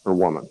or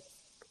woman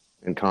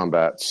in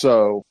combat.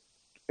 So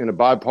in a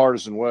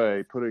bipartisan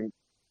way, putting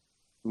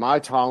my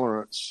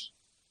tolerance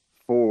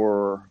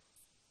for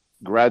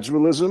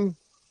gradualism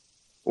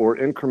or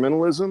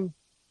incrementalism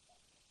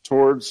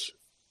towards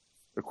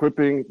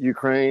equipping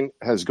Ukraine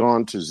has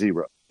gone to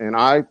zero. And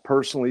I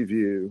personally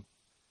view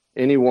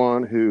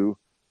anyone who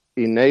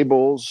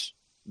enables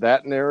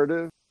that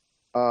narrative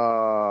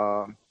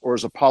or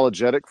is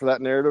apologetic for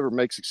that narrative or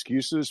makes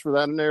excuses for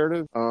that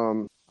narrative,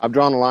 I've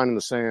drawn a line in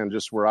the sand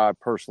just where I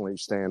personally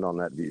stand on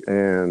that view.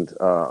 And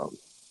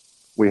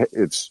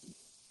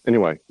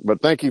anyway,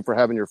 but thank you for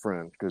having your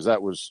friend, because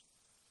that was,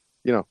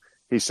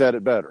 he said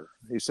it better.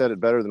 He said it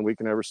better than we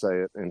can ever say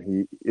it.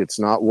 And it's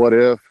not what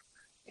if,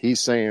 he's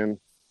saying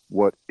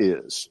what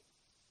is.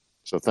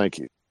 So thank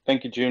you.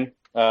 Thank you, June.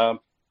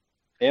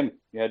 Em,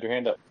 you had your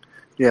hand up.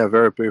 Yeah,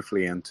 very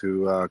briefly, and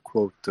to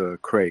quote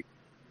Craig,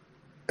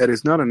 it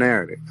is not a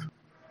narrative.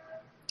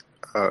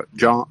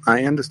 John,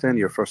 I understand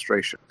your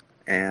frustration,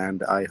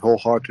 and I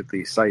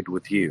wholeheartedly side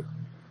with you.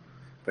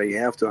 But you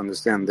have to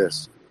understand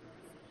this.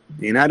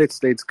 The United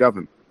States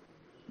government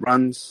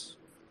runs,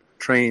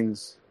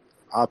 trains,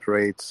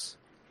 operates,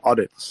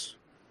 audits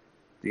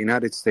the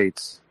United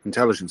States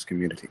intelligence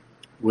community,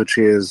 which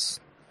is,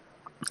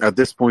 at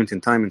this point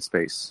in time and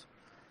space,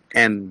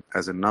 N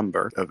as a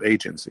number of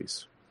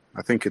agencies.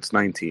 I think it's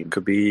 19.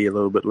 Could be a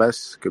little bit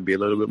less, could be a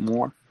little bit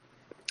more.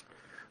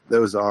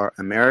 Those are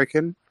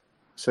American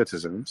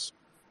citizens,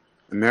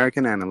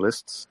 American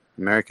analysts,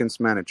 American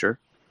managers,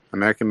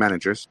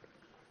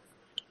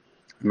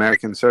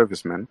 American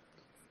servicemen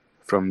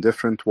from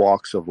different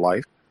walks of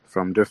life,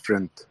 from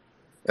different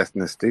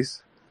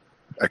ethnicities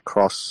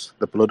across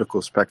the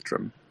political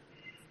spectrum.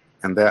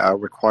 And they are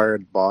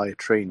required by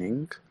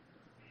training,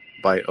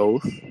 by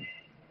oath,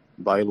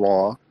 by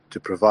law, to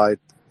provide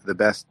the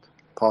best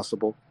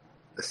possible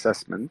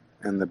assessment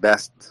and the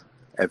best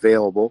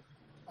available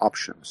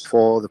options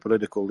for the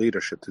political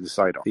leadership to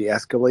decide on. The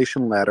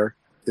escalation ladder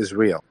is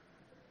real.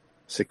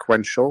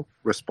 Sequential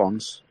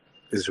response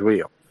is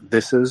real.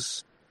 This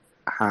is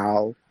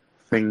how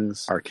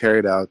things are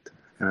carried out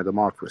in a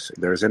democracy.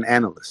 There's an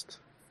analyst,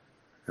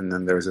 and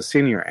then there's a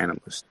senior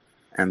analyst,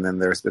 and then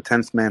there's the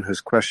 10th man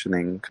who's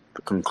questioning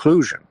the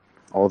conclusion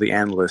all the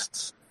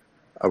analysts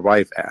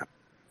arrive at.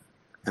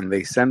 And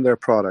they send their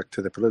product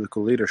to the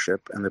political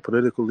leadership, and the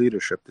political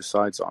leadership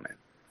decides on it.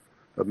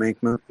 But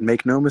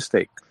make no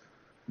mistake,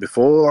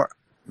 before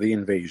the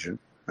invasion,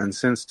 and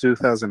since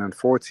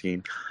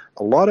 2014,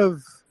 a lot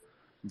of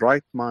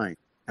bright minds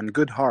and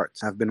good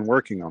hearts have been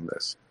working on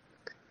this.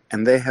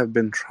 And they have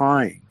been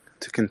trying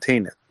to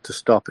contain it, to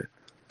stop it,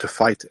 to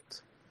fight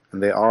it.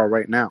 And they are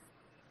right now.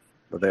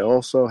 But they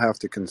also have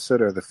to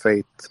consider the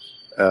fate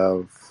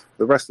of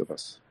the rest of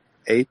us.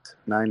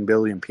 8-9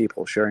 billion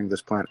people sharing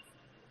this planet.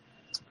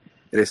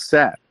 It is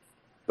sad,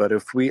 but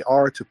if we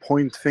are to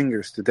point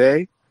fingers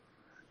today,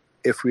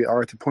 if we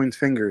are to point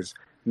fingers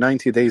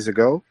 90 days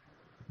ago,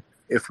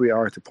 if we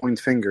are to point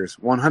fingers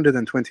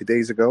 120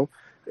 days ago,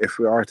 if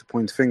we are to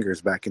point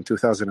fingers back in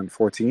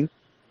 2014,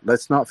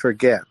 let's not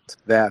forget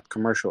that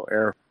commercial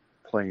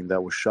airplane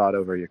that was shot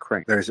over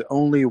Ukraine. There's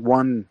only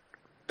one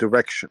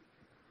direction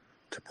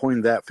to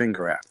point that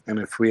finger at, and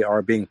if we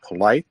are being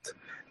polite,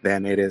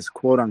 then it is,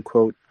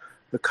 quote-unquote,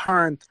 the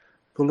current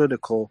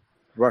political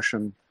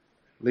Russian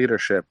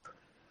leadership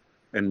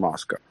in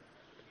Moscow.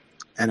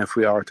 And if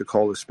we are to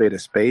call a spade,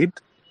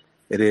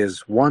 it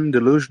is one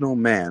delusional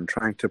man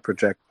trying to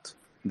project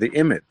the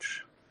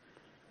image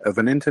of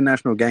an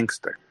international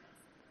gangster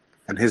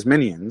and his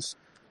minions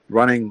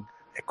running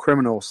a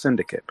criminal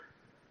syndicate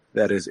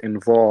that is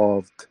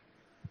involved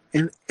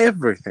in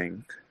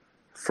everything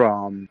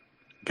from,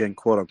 again,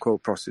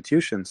 quote-unquote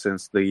prostitution,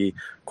 since the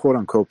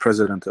quote-unquote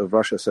president of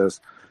Russia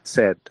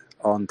said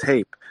on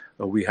tape,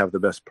 we have the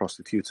best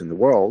prostitutes in the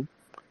world,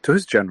 to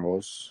his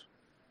generals,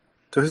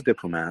 to his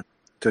diplomat,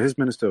 to his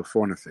Minister of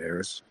Foreign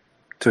Affairs,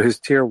 to his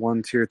Tier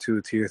 1, Tier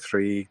 2, Tier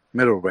 3,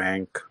 middle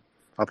rank,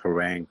 upper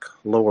rank,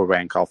 lower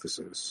rank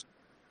officers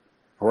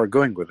who are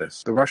going with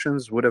this. The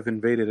Russians would have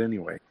invaded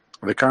anyway.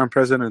 The current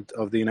president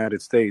of the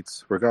United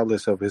States,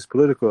 regardless of his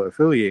political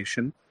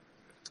affiliation,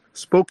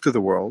 spoke to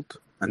the world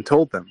and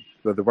told them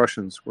that the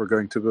Russians were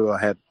going to go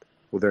ahead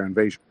with their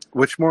invasion,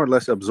 which more or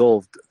less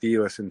absolved the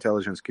US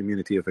intelligence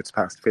community of its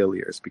past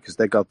failures, because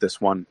they got this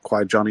one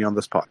quite Johnny on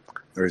the spot.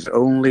 There's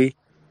only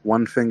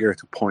one finger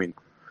to point,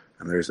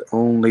 and there's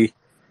only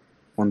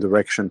one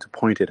direction to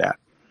point it at.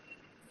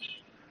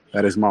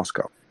 That is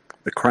Moscow,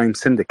 the crime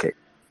syndicate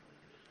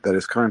that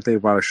is currently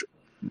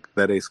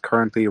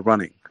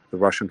running the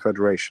Russian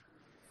Federation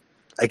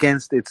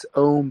against its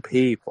own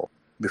people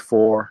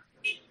before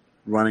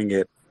running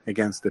it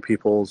against the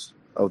peoples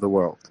of the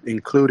world,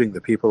 including the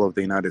people of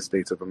the United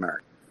States of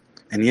America.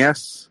 And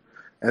yes,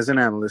 as an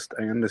analyst,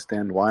 I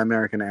understand why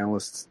American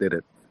analysts did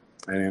it.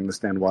 I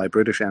understand why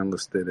British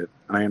analysts did it.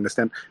 And I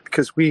understand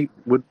because we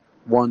would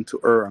want to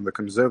err on the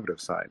conservative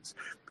sides.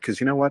 Because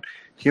you know what?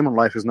 Human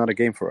life is not a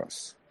game for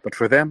us. But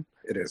for them,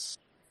 it is.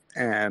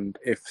 And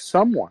if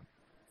someone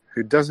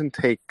who doesn't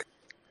take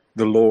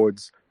the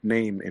Lord's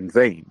name in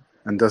vain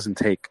and doesn't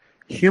take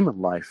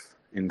human life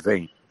in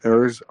vain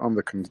errs on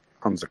the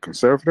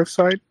conservative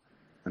side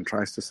and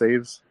tries to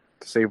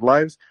save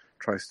lives,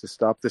 tries to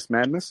stop this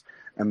madness,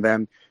 and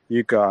then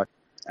you got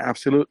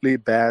absolutely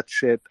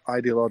batshit,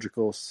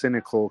 ideological,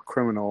 cynical,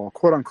 criminal,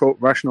 quote-unquote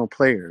rational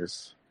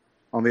players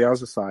on the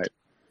other side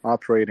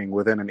operating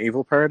within an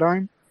evil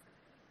paradigm,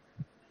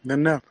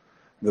 then no.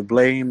 The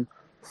blame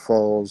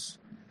falls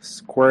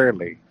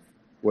squarely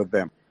with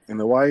them. In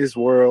the wise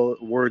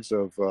words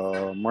of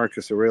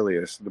Marcus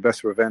Aurelius, the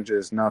best revenge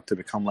is not to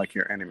become like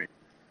your enemy.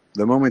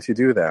 The moment you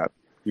do that,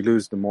 you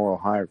lose the moral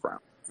high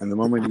ground. And the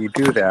moment you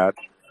do that,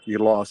 you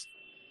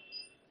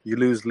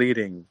lose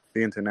leading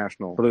the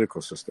international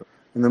political system.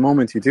 And the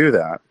moment you do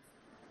that,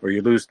 or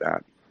you lose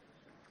that,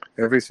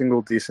 every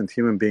single decent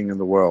human being in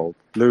the world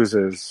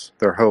loses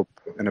their hope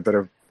in a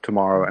better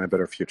tomorrow and a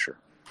better future.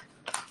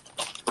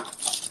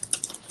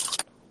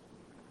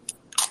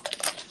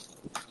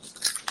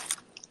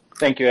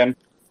 Thank you,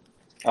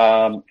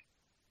 Em.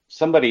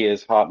 Somebody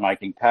is hot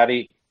micing.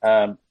 Patty,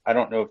 I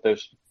don't know if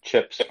those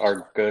chips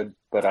are good,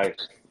 but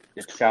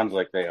it sounds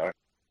like they are.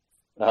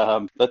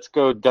 Let's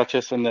go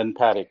Duchess and then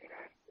Patty.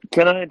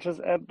 Can I just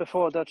add,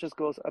 before Duchess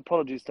goes,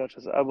 apologies,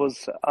 Duchess, I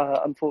was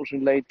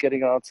unfortunately late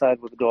getting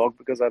outside with the dog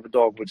because I have a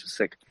dog which is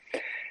sick.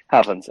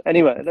 Happens.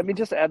 Anyway, let me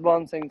just add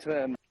one thing to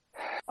him.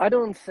 I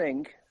don't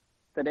think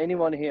that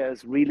anyone here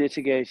is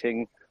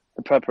relitigating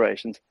the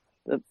preparations.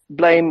 The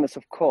blame is,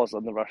 of course,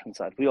 on the Russian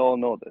side. We all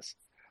know this.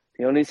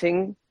 The only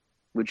thing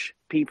which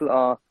people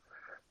are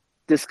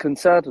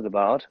disconcerted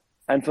about,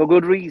 and for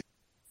good reason,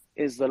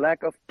 is the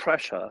lack of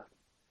pressure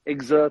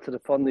exerted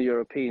upon the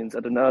Europeans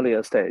at an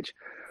earlier stage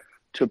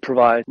to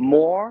provide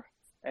more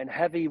and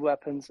heavy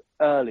weapons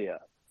earlier.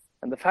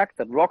 And the fact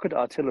that rocket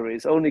artillery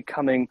is only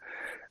coming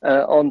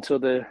onto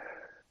the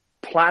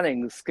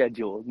planning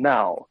schedule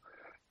now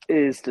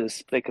is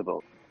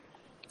despicable.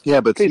 Yeah,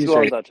 but Please go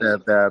on, CJ Duchess.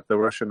 said that the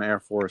Russian Air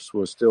Force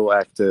was still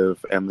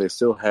active and they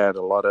still had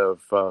a lot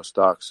of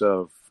stocks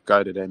of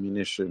guided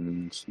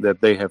ammunition that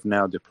they have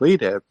now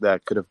depleted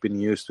that could have been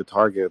used to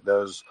target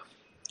those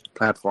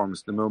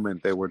platforms the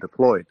moment they were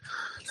deployed.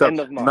 So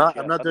End of March,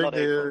 I'm not doing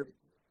the...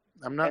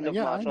 End of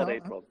March, not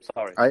April.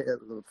 Sorry.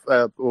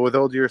 With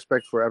all due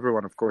respect for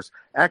everyone, of course,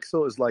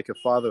 Axel is like a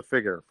father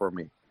figure for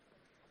me.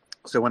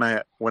 So when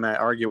I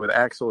argue with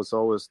Axel, it's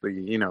always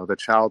the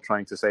child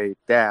trying to say,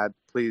 "Dad,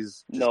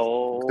 please just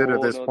consider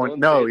this point."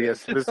 No,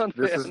 yes, this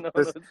is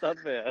it's not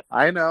fair.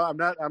 I know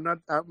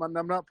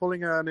I'm not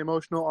pulling an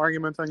emotional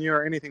argument on you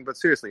or anything, but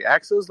seriously,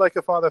 Axel is like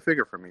a father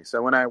figure for me.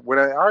 So when I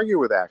argue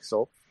with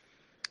Axel,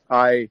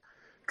 I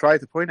try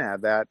to point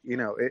out that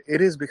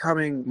it is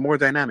becoming more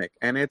dynamic,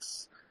 and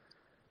it's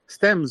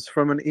stems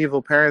from an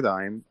evil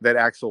paradigm that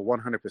Axel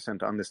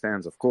 100%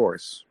 understands, of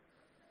course,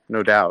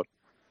 no doubt.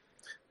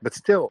 But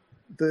still,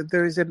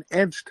 there is an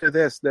edge to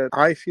this that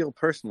I feel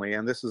personally,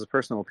 and this is a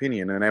personal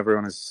opinion, and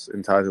everyone is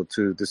entitled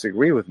to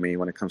disagree with me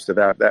when it comes to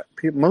that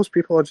most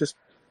people are just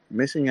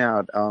missing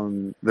out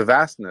on the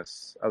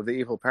vastness of the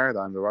evil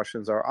paradigm the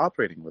Russians are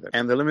operating with it,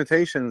 and the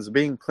limitations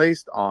being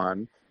placed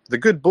on the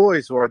good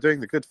boys who are doing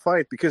the good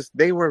fight because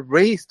they were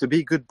raised to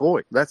be good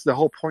boys. That's the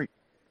whole point.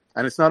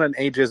 And it's not an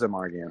ageism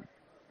argument.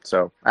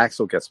 So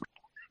Axel gets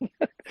me.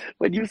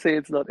 When you say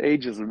it's not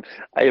ageism,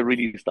 I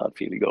really start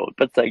feeling old,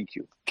 but thank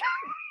you.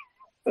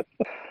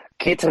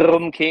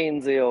 Ceterum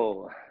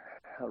censeo.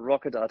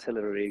 Rocket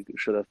artillery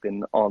should have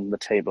been on the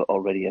table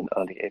already in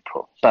early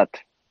April. But,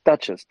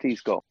 Duchess,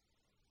 please go.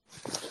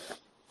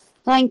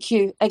 Thank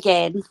you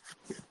again.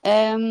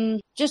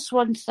 Just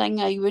one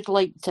thing I would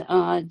like to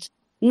add.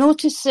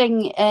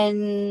 noticing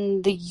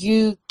in the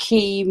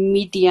UK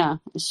media,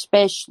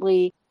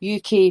 especially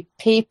UK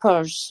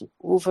papers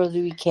over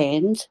the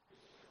weekend,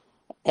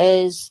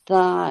 is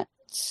that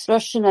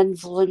Russian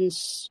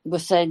influence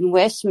within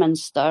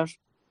Westminster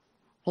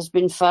has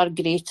been far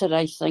greater,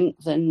 I think,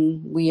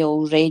 than we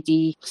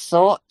already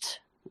thought.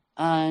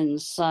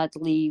 And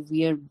sadly,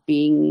 we're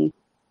being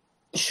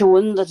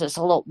shown that it's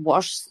a lot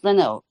worse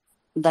than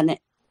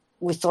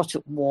we thought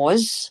it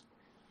was.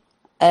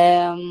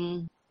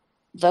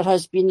 There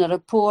has been a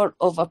report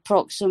of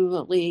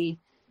approximately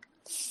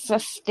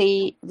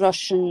 50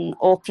 Russian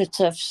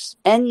operatives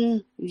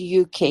in the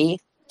UK,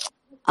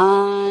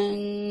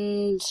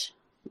 and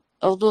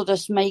although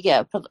this might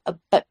get a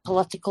bit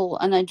political,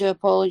 and I do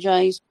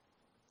apologise,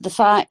 the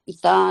fact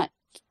that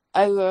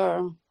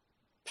our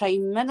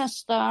Prime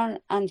Minister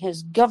and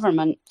his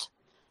government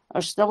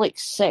are still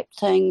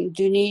accepting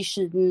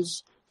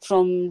donations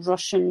from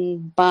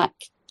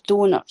Russian-backed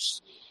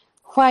donors,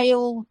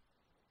 while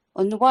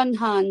on the one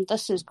hand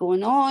this is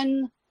going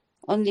on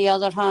the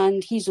other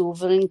hand he's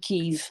over in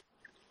Kyiv.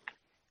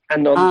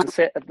 And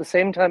at the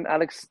same time,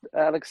 Alex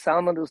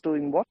Salmond is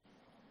doing what?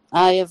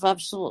 I have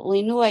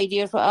absolutely no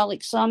idea what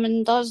Alex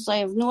Salmond does. I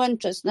have no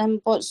interest in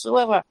him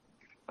whatsoever.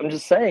 I'm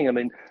just saying, I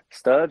mean,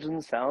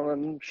 Sturgeon,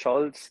 Salmon,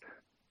 Scholz,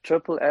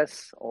 Triple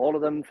S, all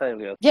of them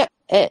failures. Yeah,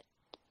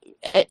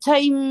 at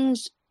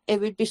times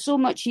it would be so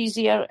much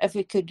easier if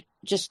we could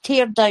just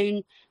tear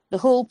down the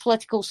whole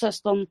political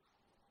system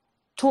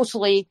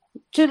totally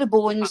to the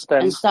bones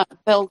and start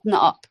building it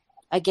up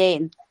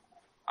again.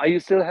 Are you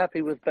still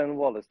happy with Ben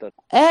Wallace then?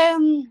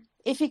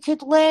 If he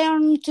could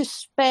learn to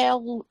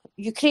spell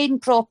Ukraine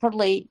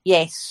properly,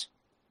 yes.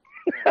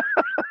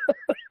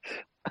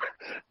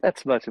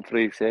 That's much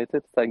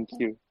appreciated. Thank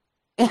you.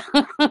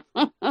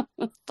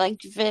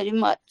 Thank you very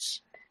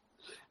much.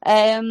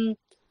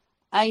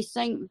 I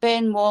think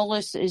Ben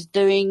Wallace is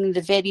doing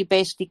the very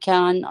best he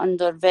can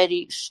under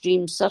very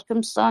extreme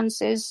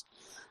circumstances.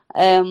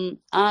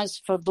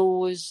 As for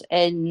those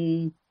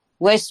in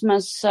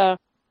Westminster,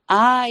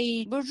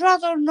 I would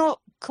rather not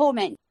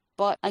comment.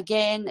 But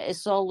again,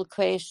 it's all a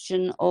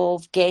question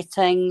of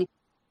getting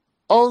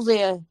all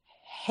the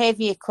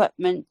heavy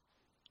equipment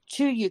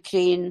to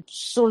Ukraine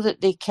so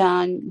that they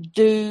can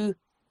do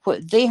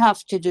what they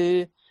have to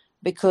do,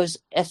 because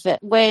if it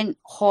went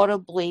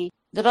horribly,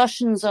 the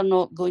Russians are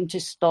not going to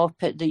stop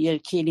at the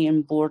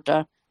Ukrainian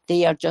border.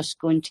 They are just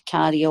going to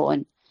carry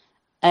on.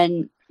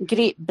 And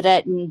Great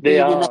Britain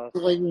being an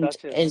island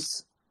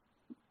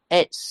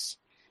it's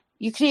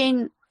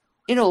Ukraine,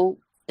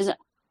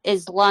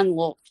 is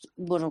landlocked,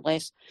 more or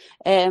less.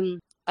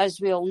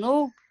 As we all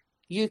know,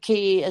 UK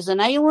is an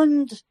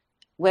island.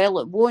 Well,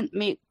 it won't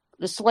make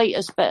the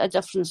slightest bit of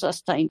difference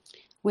this time.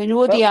 We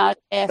know the RAF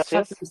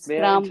have been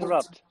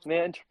scrambled.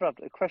 May I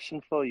interrupt? A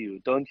question for you.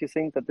 Don't you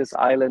think that this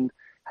island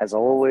has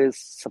always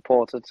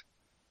supported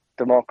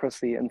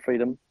democracy and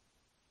freedom?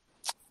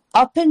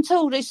 Up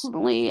until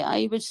recently,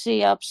 I would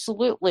say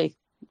absolutely.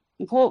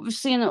 What we've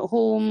seen at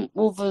home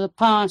over the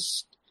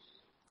past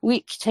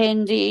week,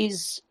 10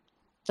 days,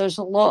 there's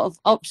a lot of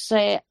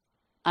upset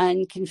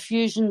and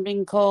confusion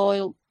being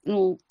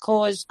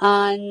caused,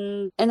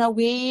 and in a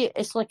way,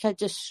 it's like a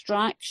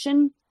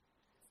distraction.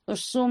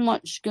 There's so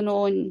much going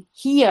on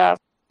here.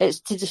 It's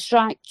to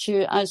distract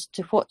you as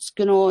to what's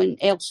going on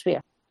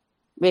elsewhere,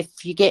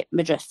 if you get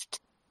my drift.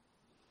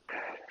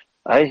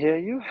 I hear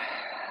you,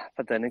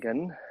 but then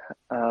again,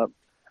 I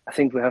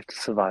think we have to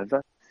survive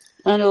that.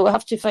 I know we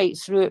have to fight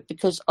through it,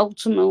 because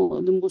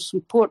ultimately the most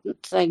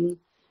important thing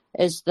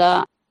is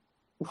that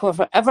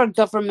whatever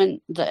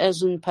government that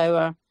is in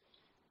power,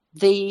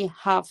 they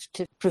have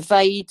to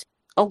provide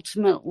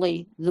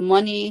ultimately the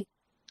money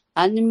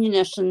and the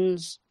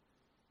munitions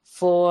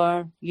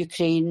for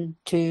Ukraine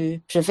to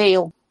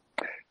prevail.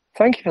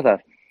 Thank you for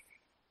that.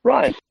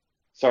 Right.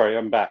 Sorry,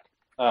 I'm back.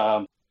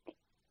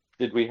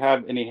 Did we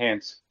have any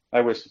hands? I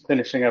was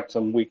finishing up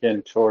some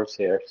weekend chores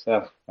here,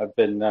 so I've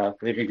been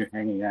leaving you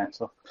hanging out.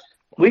 So.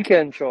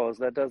 Weekend chores,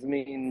 that does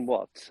mean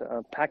what?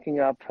 Packing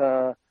up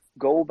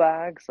go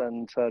bags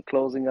and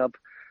closing up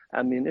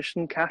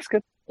ammunition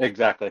casket?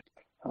 Exactly.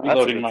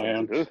 Reloading my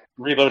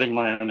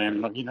own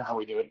ammo. You know how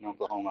we do it in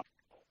Oklahoma.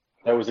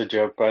 That was a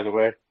joke, by the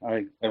way.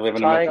 I live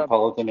in a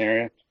metropolitan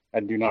area.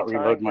 I do not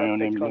reload my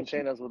own ammunition.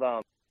 Containers with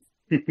arms.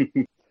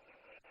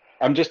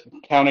 I'm just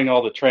counting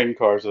all the train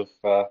cars of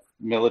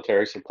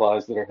military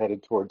supplies that are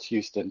headed towards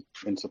Houston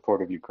in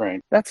support of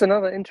Ukraine. That's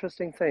another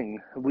interesting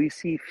thing. We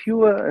see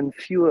fewer and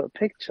fewer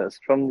pictures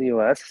from the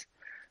US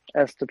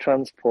as to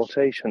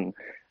transportation.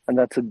 And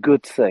that's a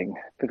good thing,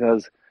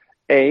 because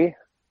A,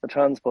 the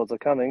transports are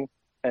coming,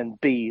 and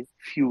B,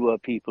 fewer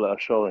people are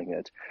showing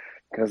it,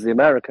 because the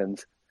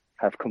Americans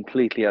have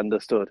completely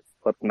understood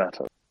what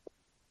matters.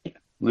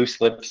 Loose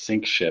lips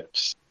sink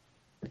ships.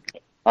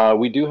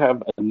 We do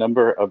have a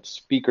number of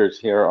speakers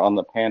here on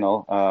the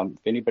panel.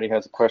 If anybody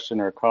has a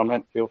question or a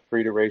comment, feel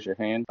free to raise your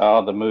hand.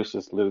 The moose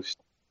is loose.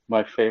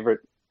 My favorite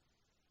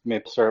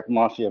Maple Syrup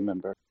Mafia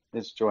member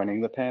is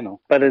joining the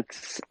panel. But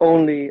it's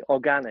only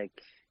organic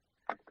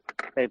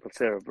maple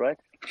syrup, right?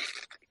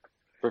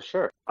 For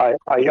sure. I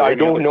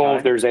don't know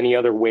if there's any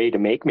other way to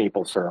make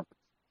maple syrup.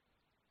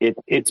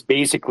 It's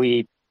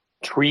basically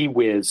tree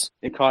whiz.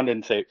 In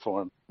condensate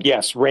form.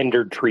 Yes,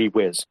 rendered tree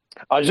whiz.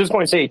 I was just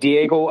going to say,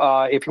 Diego,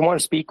 if you want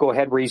to speak, go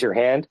ahead, raise your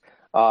hand.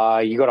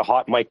 You got a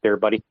hot mic there,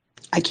 buddy.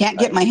 I can't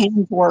get my hand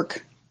to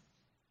work.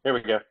 Here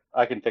we go.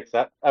 I can fix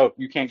that. Oh,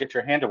 you can't get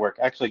your hand to work.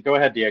 Actually, go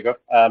ahead, Diego.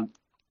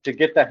 To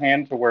get the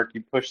hand to work,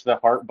 you push the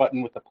heart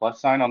button with the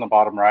plus sign on the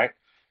bottom right,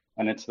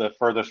 and it's the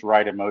furthest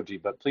right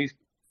emoji. But please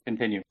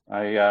continue.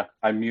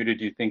 I muted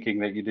you thinking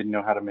that you didn't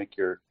know how to make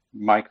your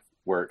mic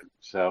work,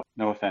 so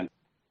no offense.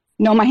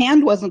 No, my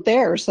hand wasn't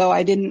there, so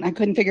I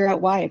couldn't figure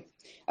out why.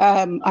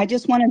 I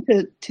just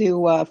wanted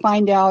to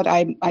find out.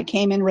 I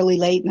came in really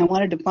late, and I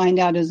wanted to find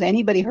out, has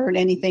anybody heard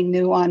anything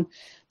new on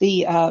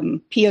the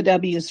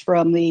POWs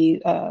from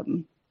the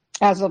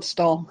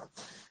Azovstal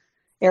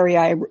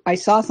area? I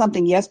saw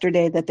something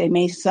yesterday that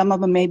some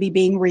of them may be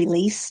being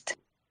released.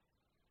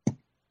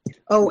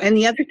 Oh, and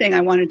the other thing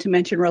I wanted to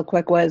mention real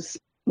quick was,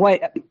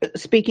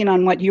 speaking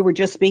on what you were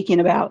just speaking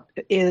about,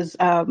 is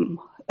I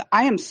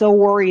am so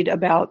worried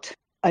about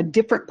a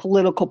different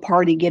political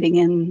party getting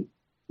in,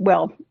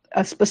 well,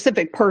 a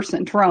specific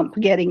person, Trump,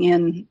 getting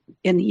in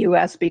the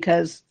U.S.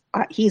 because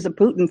he's a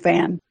Putin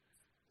fan.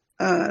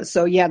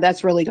 So, yeah,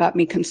 that's really got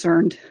me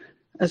concerned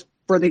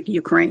for the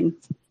Ukraine.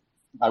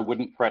 I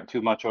wouldn't fret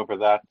too much over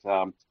that,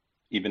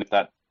 even if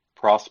that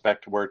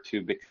prospect were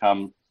to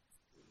become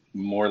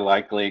more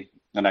likely,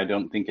 and I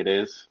don't think it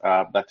is.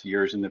 That's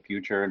years in the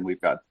future, and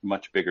we've got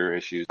much bigger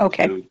issues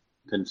to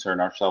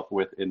concern ourselves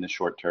with in the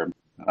short term.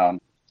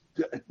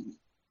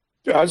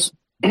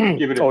 You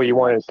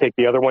want to take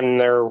the other one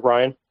there,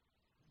 Ryan?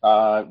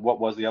 What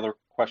was the other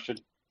question?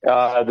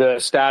 The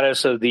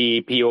status of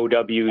the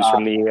POWs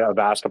from the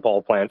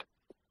Vastopol plant.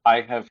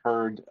 I have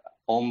heard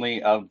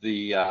only of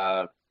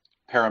the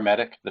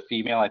paramedic, the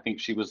female. I think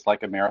she was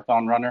like a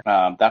marathon runner.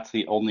 That's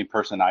the only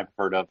person I've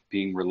heard of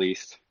being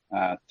released,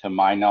 to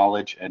my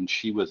knowledge, and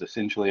she was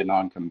essentially a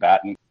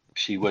non-combatant.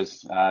 She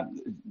was,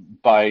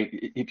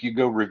 if you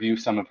go review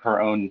some of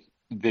her own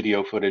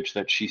video footage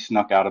that she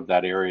snuck out of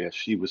that area,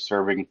 she was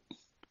serving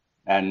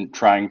and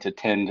trying to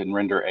tend and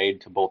render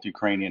aid to both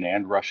Ukrainian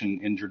and Russian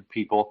injured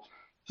people.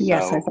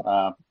 Yes,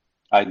 so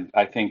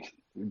I think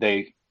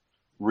they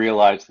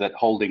realized that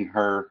holding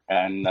her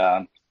and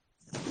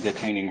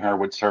detaining her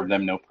would serve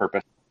them no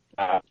purpose.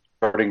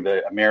 Regarding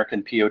the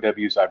American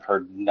POWs, I've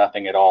heard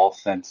nothing at all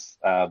since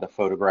the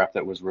photograph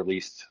that was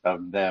released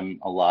of them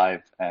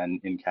alive and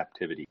in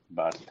captivity.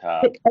 But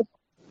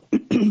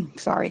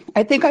sorry,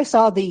 I think I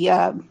saw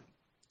the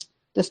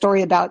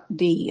story about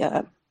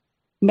the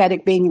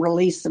medic being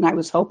released, and I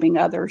was hoping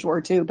others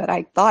were too, but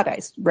I thought I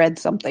read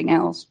something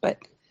else. But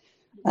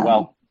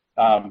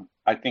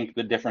I think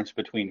the difference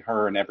between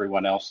her and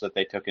everyone else that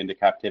they took into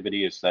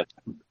captivity is that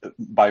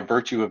by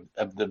virtue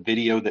of the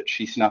video that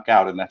she snuck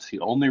out, and that's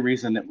the only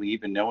reason that we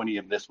even know any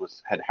of this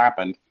had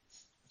happened,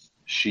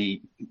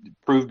 she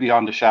proved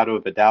beyond a shadow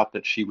of a doubt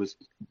that she was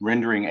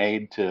rendering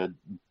aid to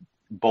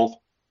both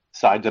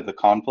sides of the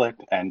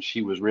conflict, and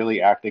she was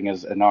really acting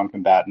as a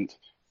non-combatant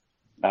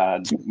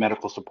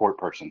medical support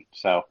person.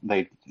 So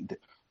they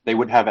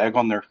would have egg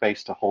on their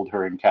face to hold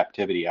her in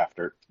captivity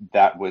after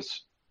that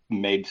was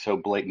made so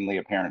blatantly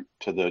apparent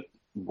to the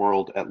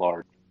world at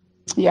large.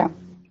 Yeah.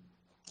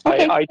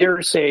 Okay. I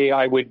dare say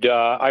I would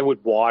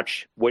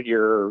watch what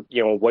you're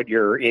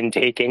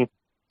intaking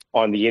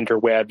on the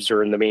interwebs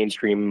or in the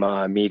mainstream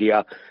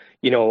media.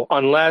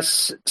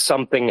 Unless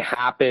something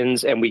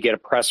happens and we get a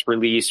press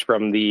release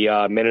from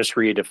the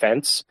Ministry of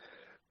Defense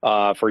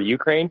for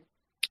Ukraine,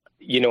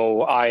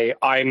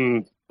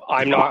 I'm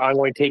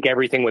going to take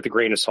everything with a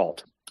grain of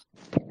salt.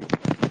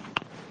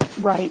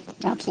 Right.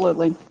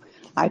 Absolutely.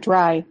 I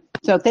try.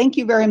 So thank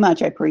you very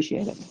much. I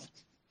appreciate it.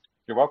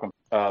 You're welcome.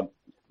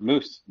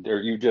 Moose, are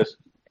you just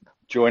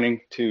joining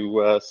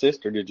to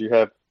assist, or did you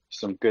have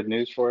some good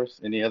news for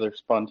us? Any other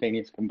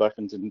spontaneous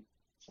combustions and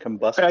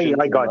combustion?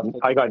 I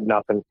got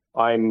nothing.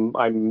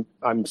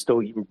 I'm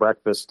still eating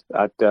breakfast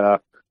at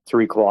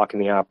 3:00 in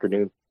the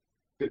afternoon.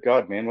 Good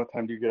God, man! What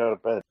time do you get out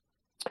of bed?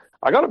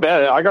 I got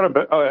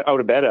out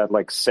of bed at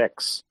like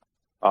 6.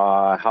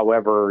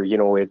 However,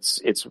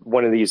 it's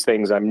one of these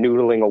things. I'm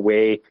noodling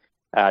away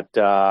at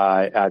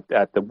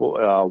the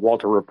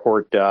Walter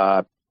Report,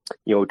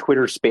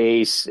 Twitter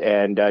space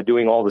and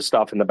doing all the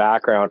stuff in the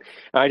background.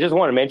 And I just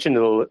want to mention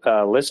to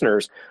the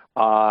listeners,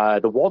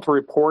 the Walter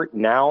Report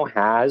now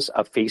has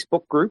a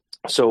Facebook group.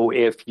 So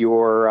if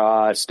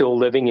you're still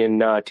living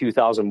in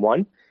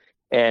 2001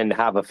 and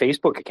have a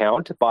Facebook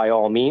account, by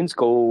all means,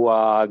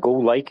 go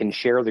like and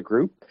share the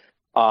group.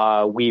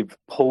 We've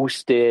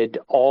posted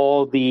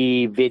all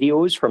the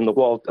videos from the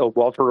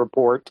Walter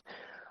Report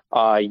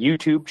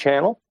YouTube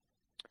channel.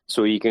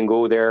 So you can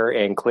go there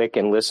and click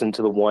and listen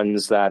to the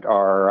ones that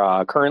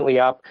are currently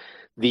up.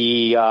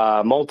 The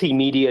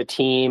multimedia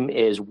team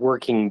is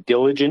working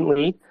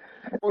diligently.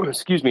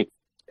 Excuse me,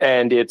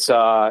 and it's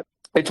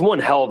one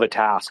hell of a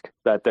task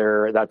that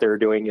they're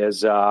doing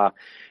is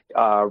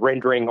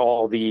rendering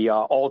all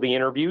the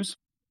interviews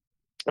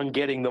and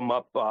getting them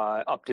up to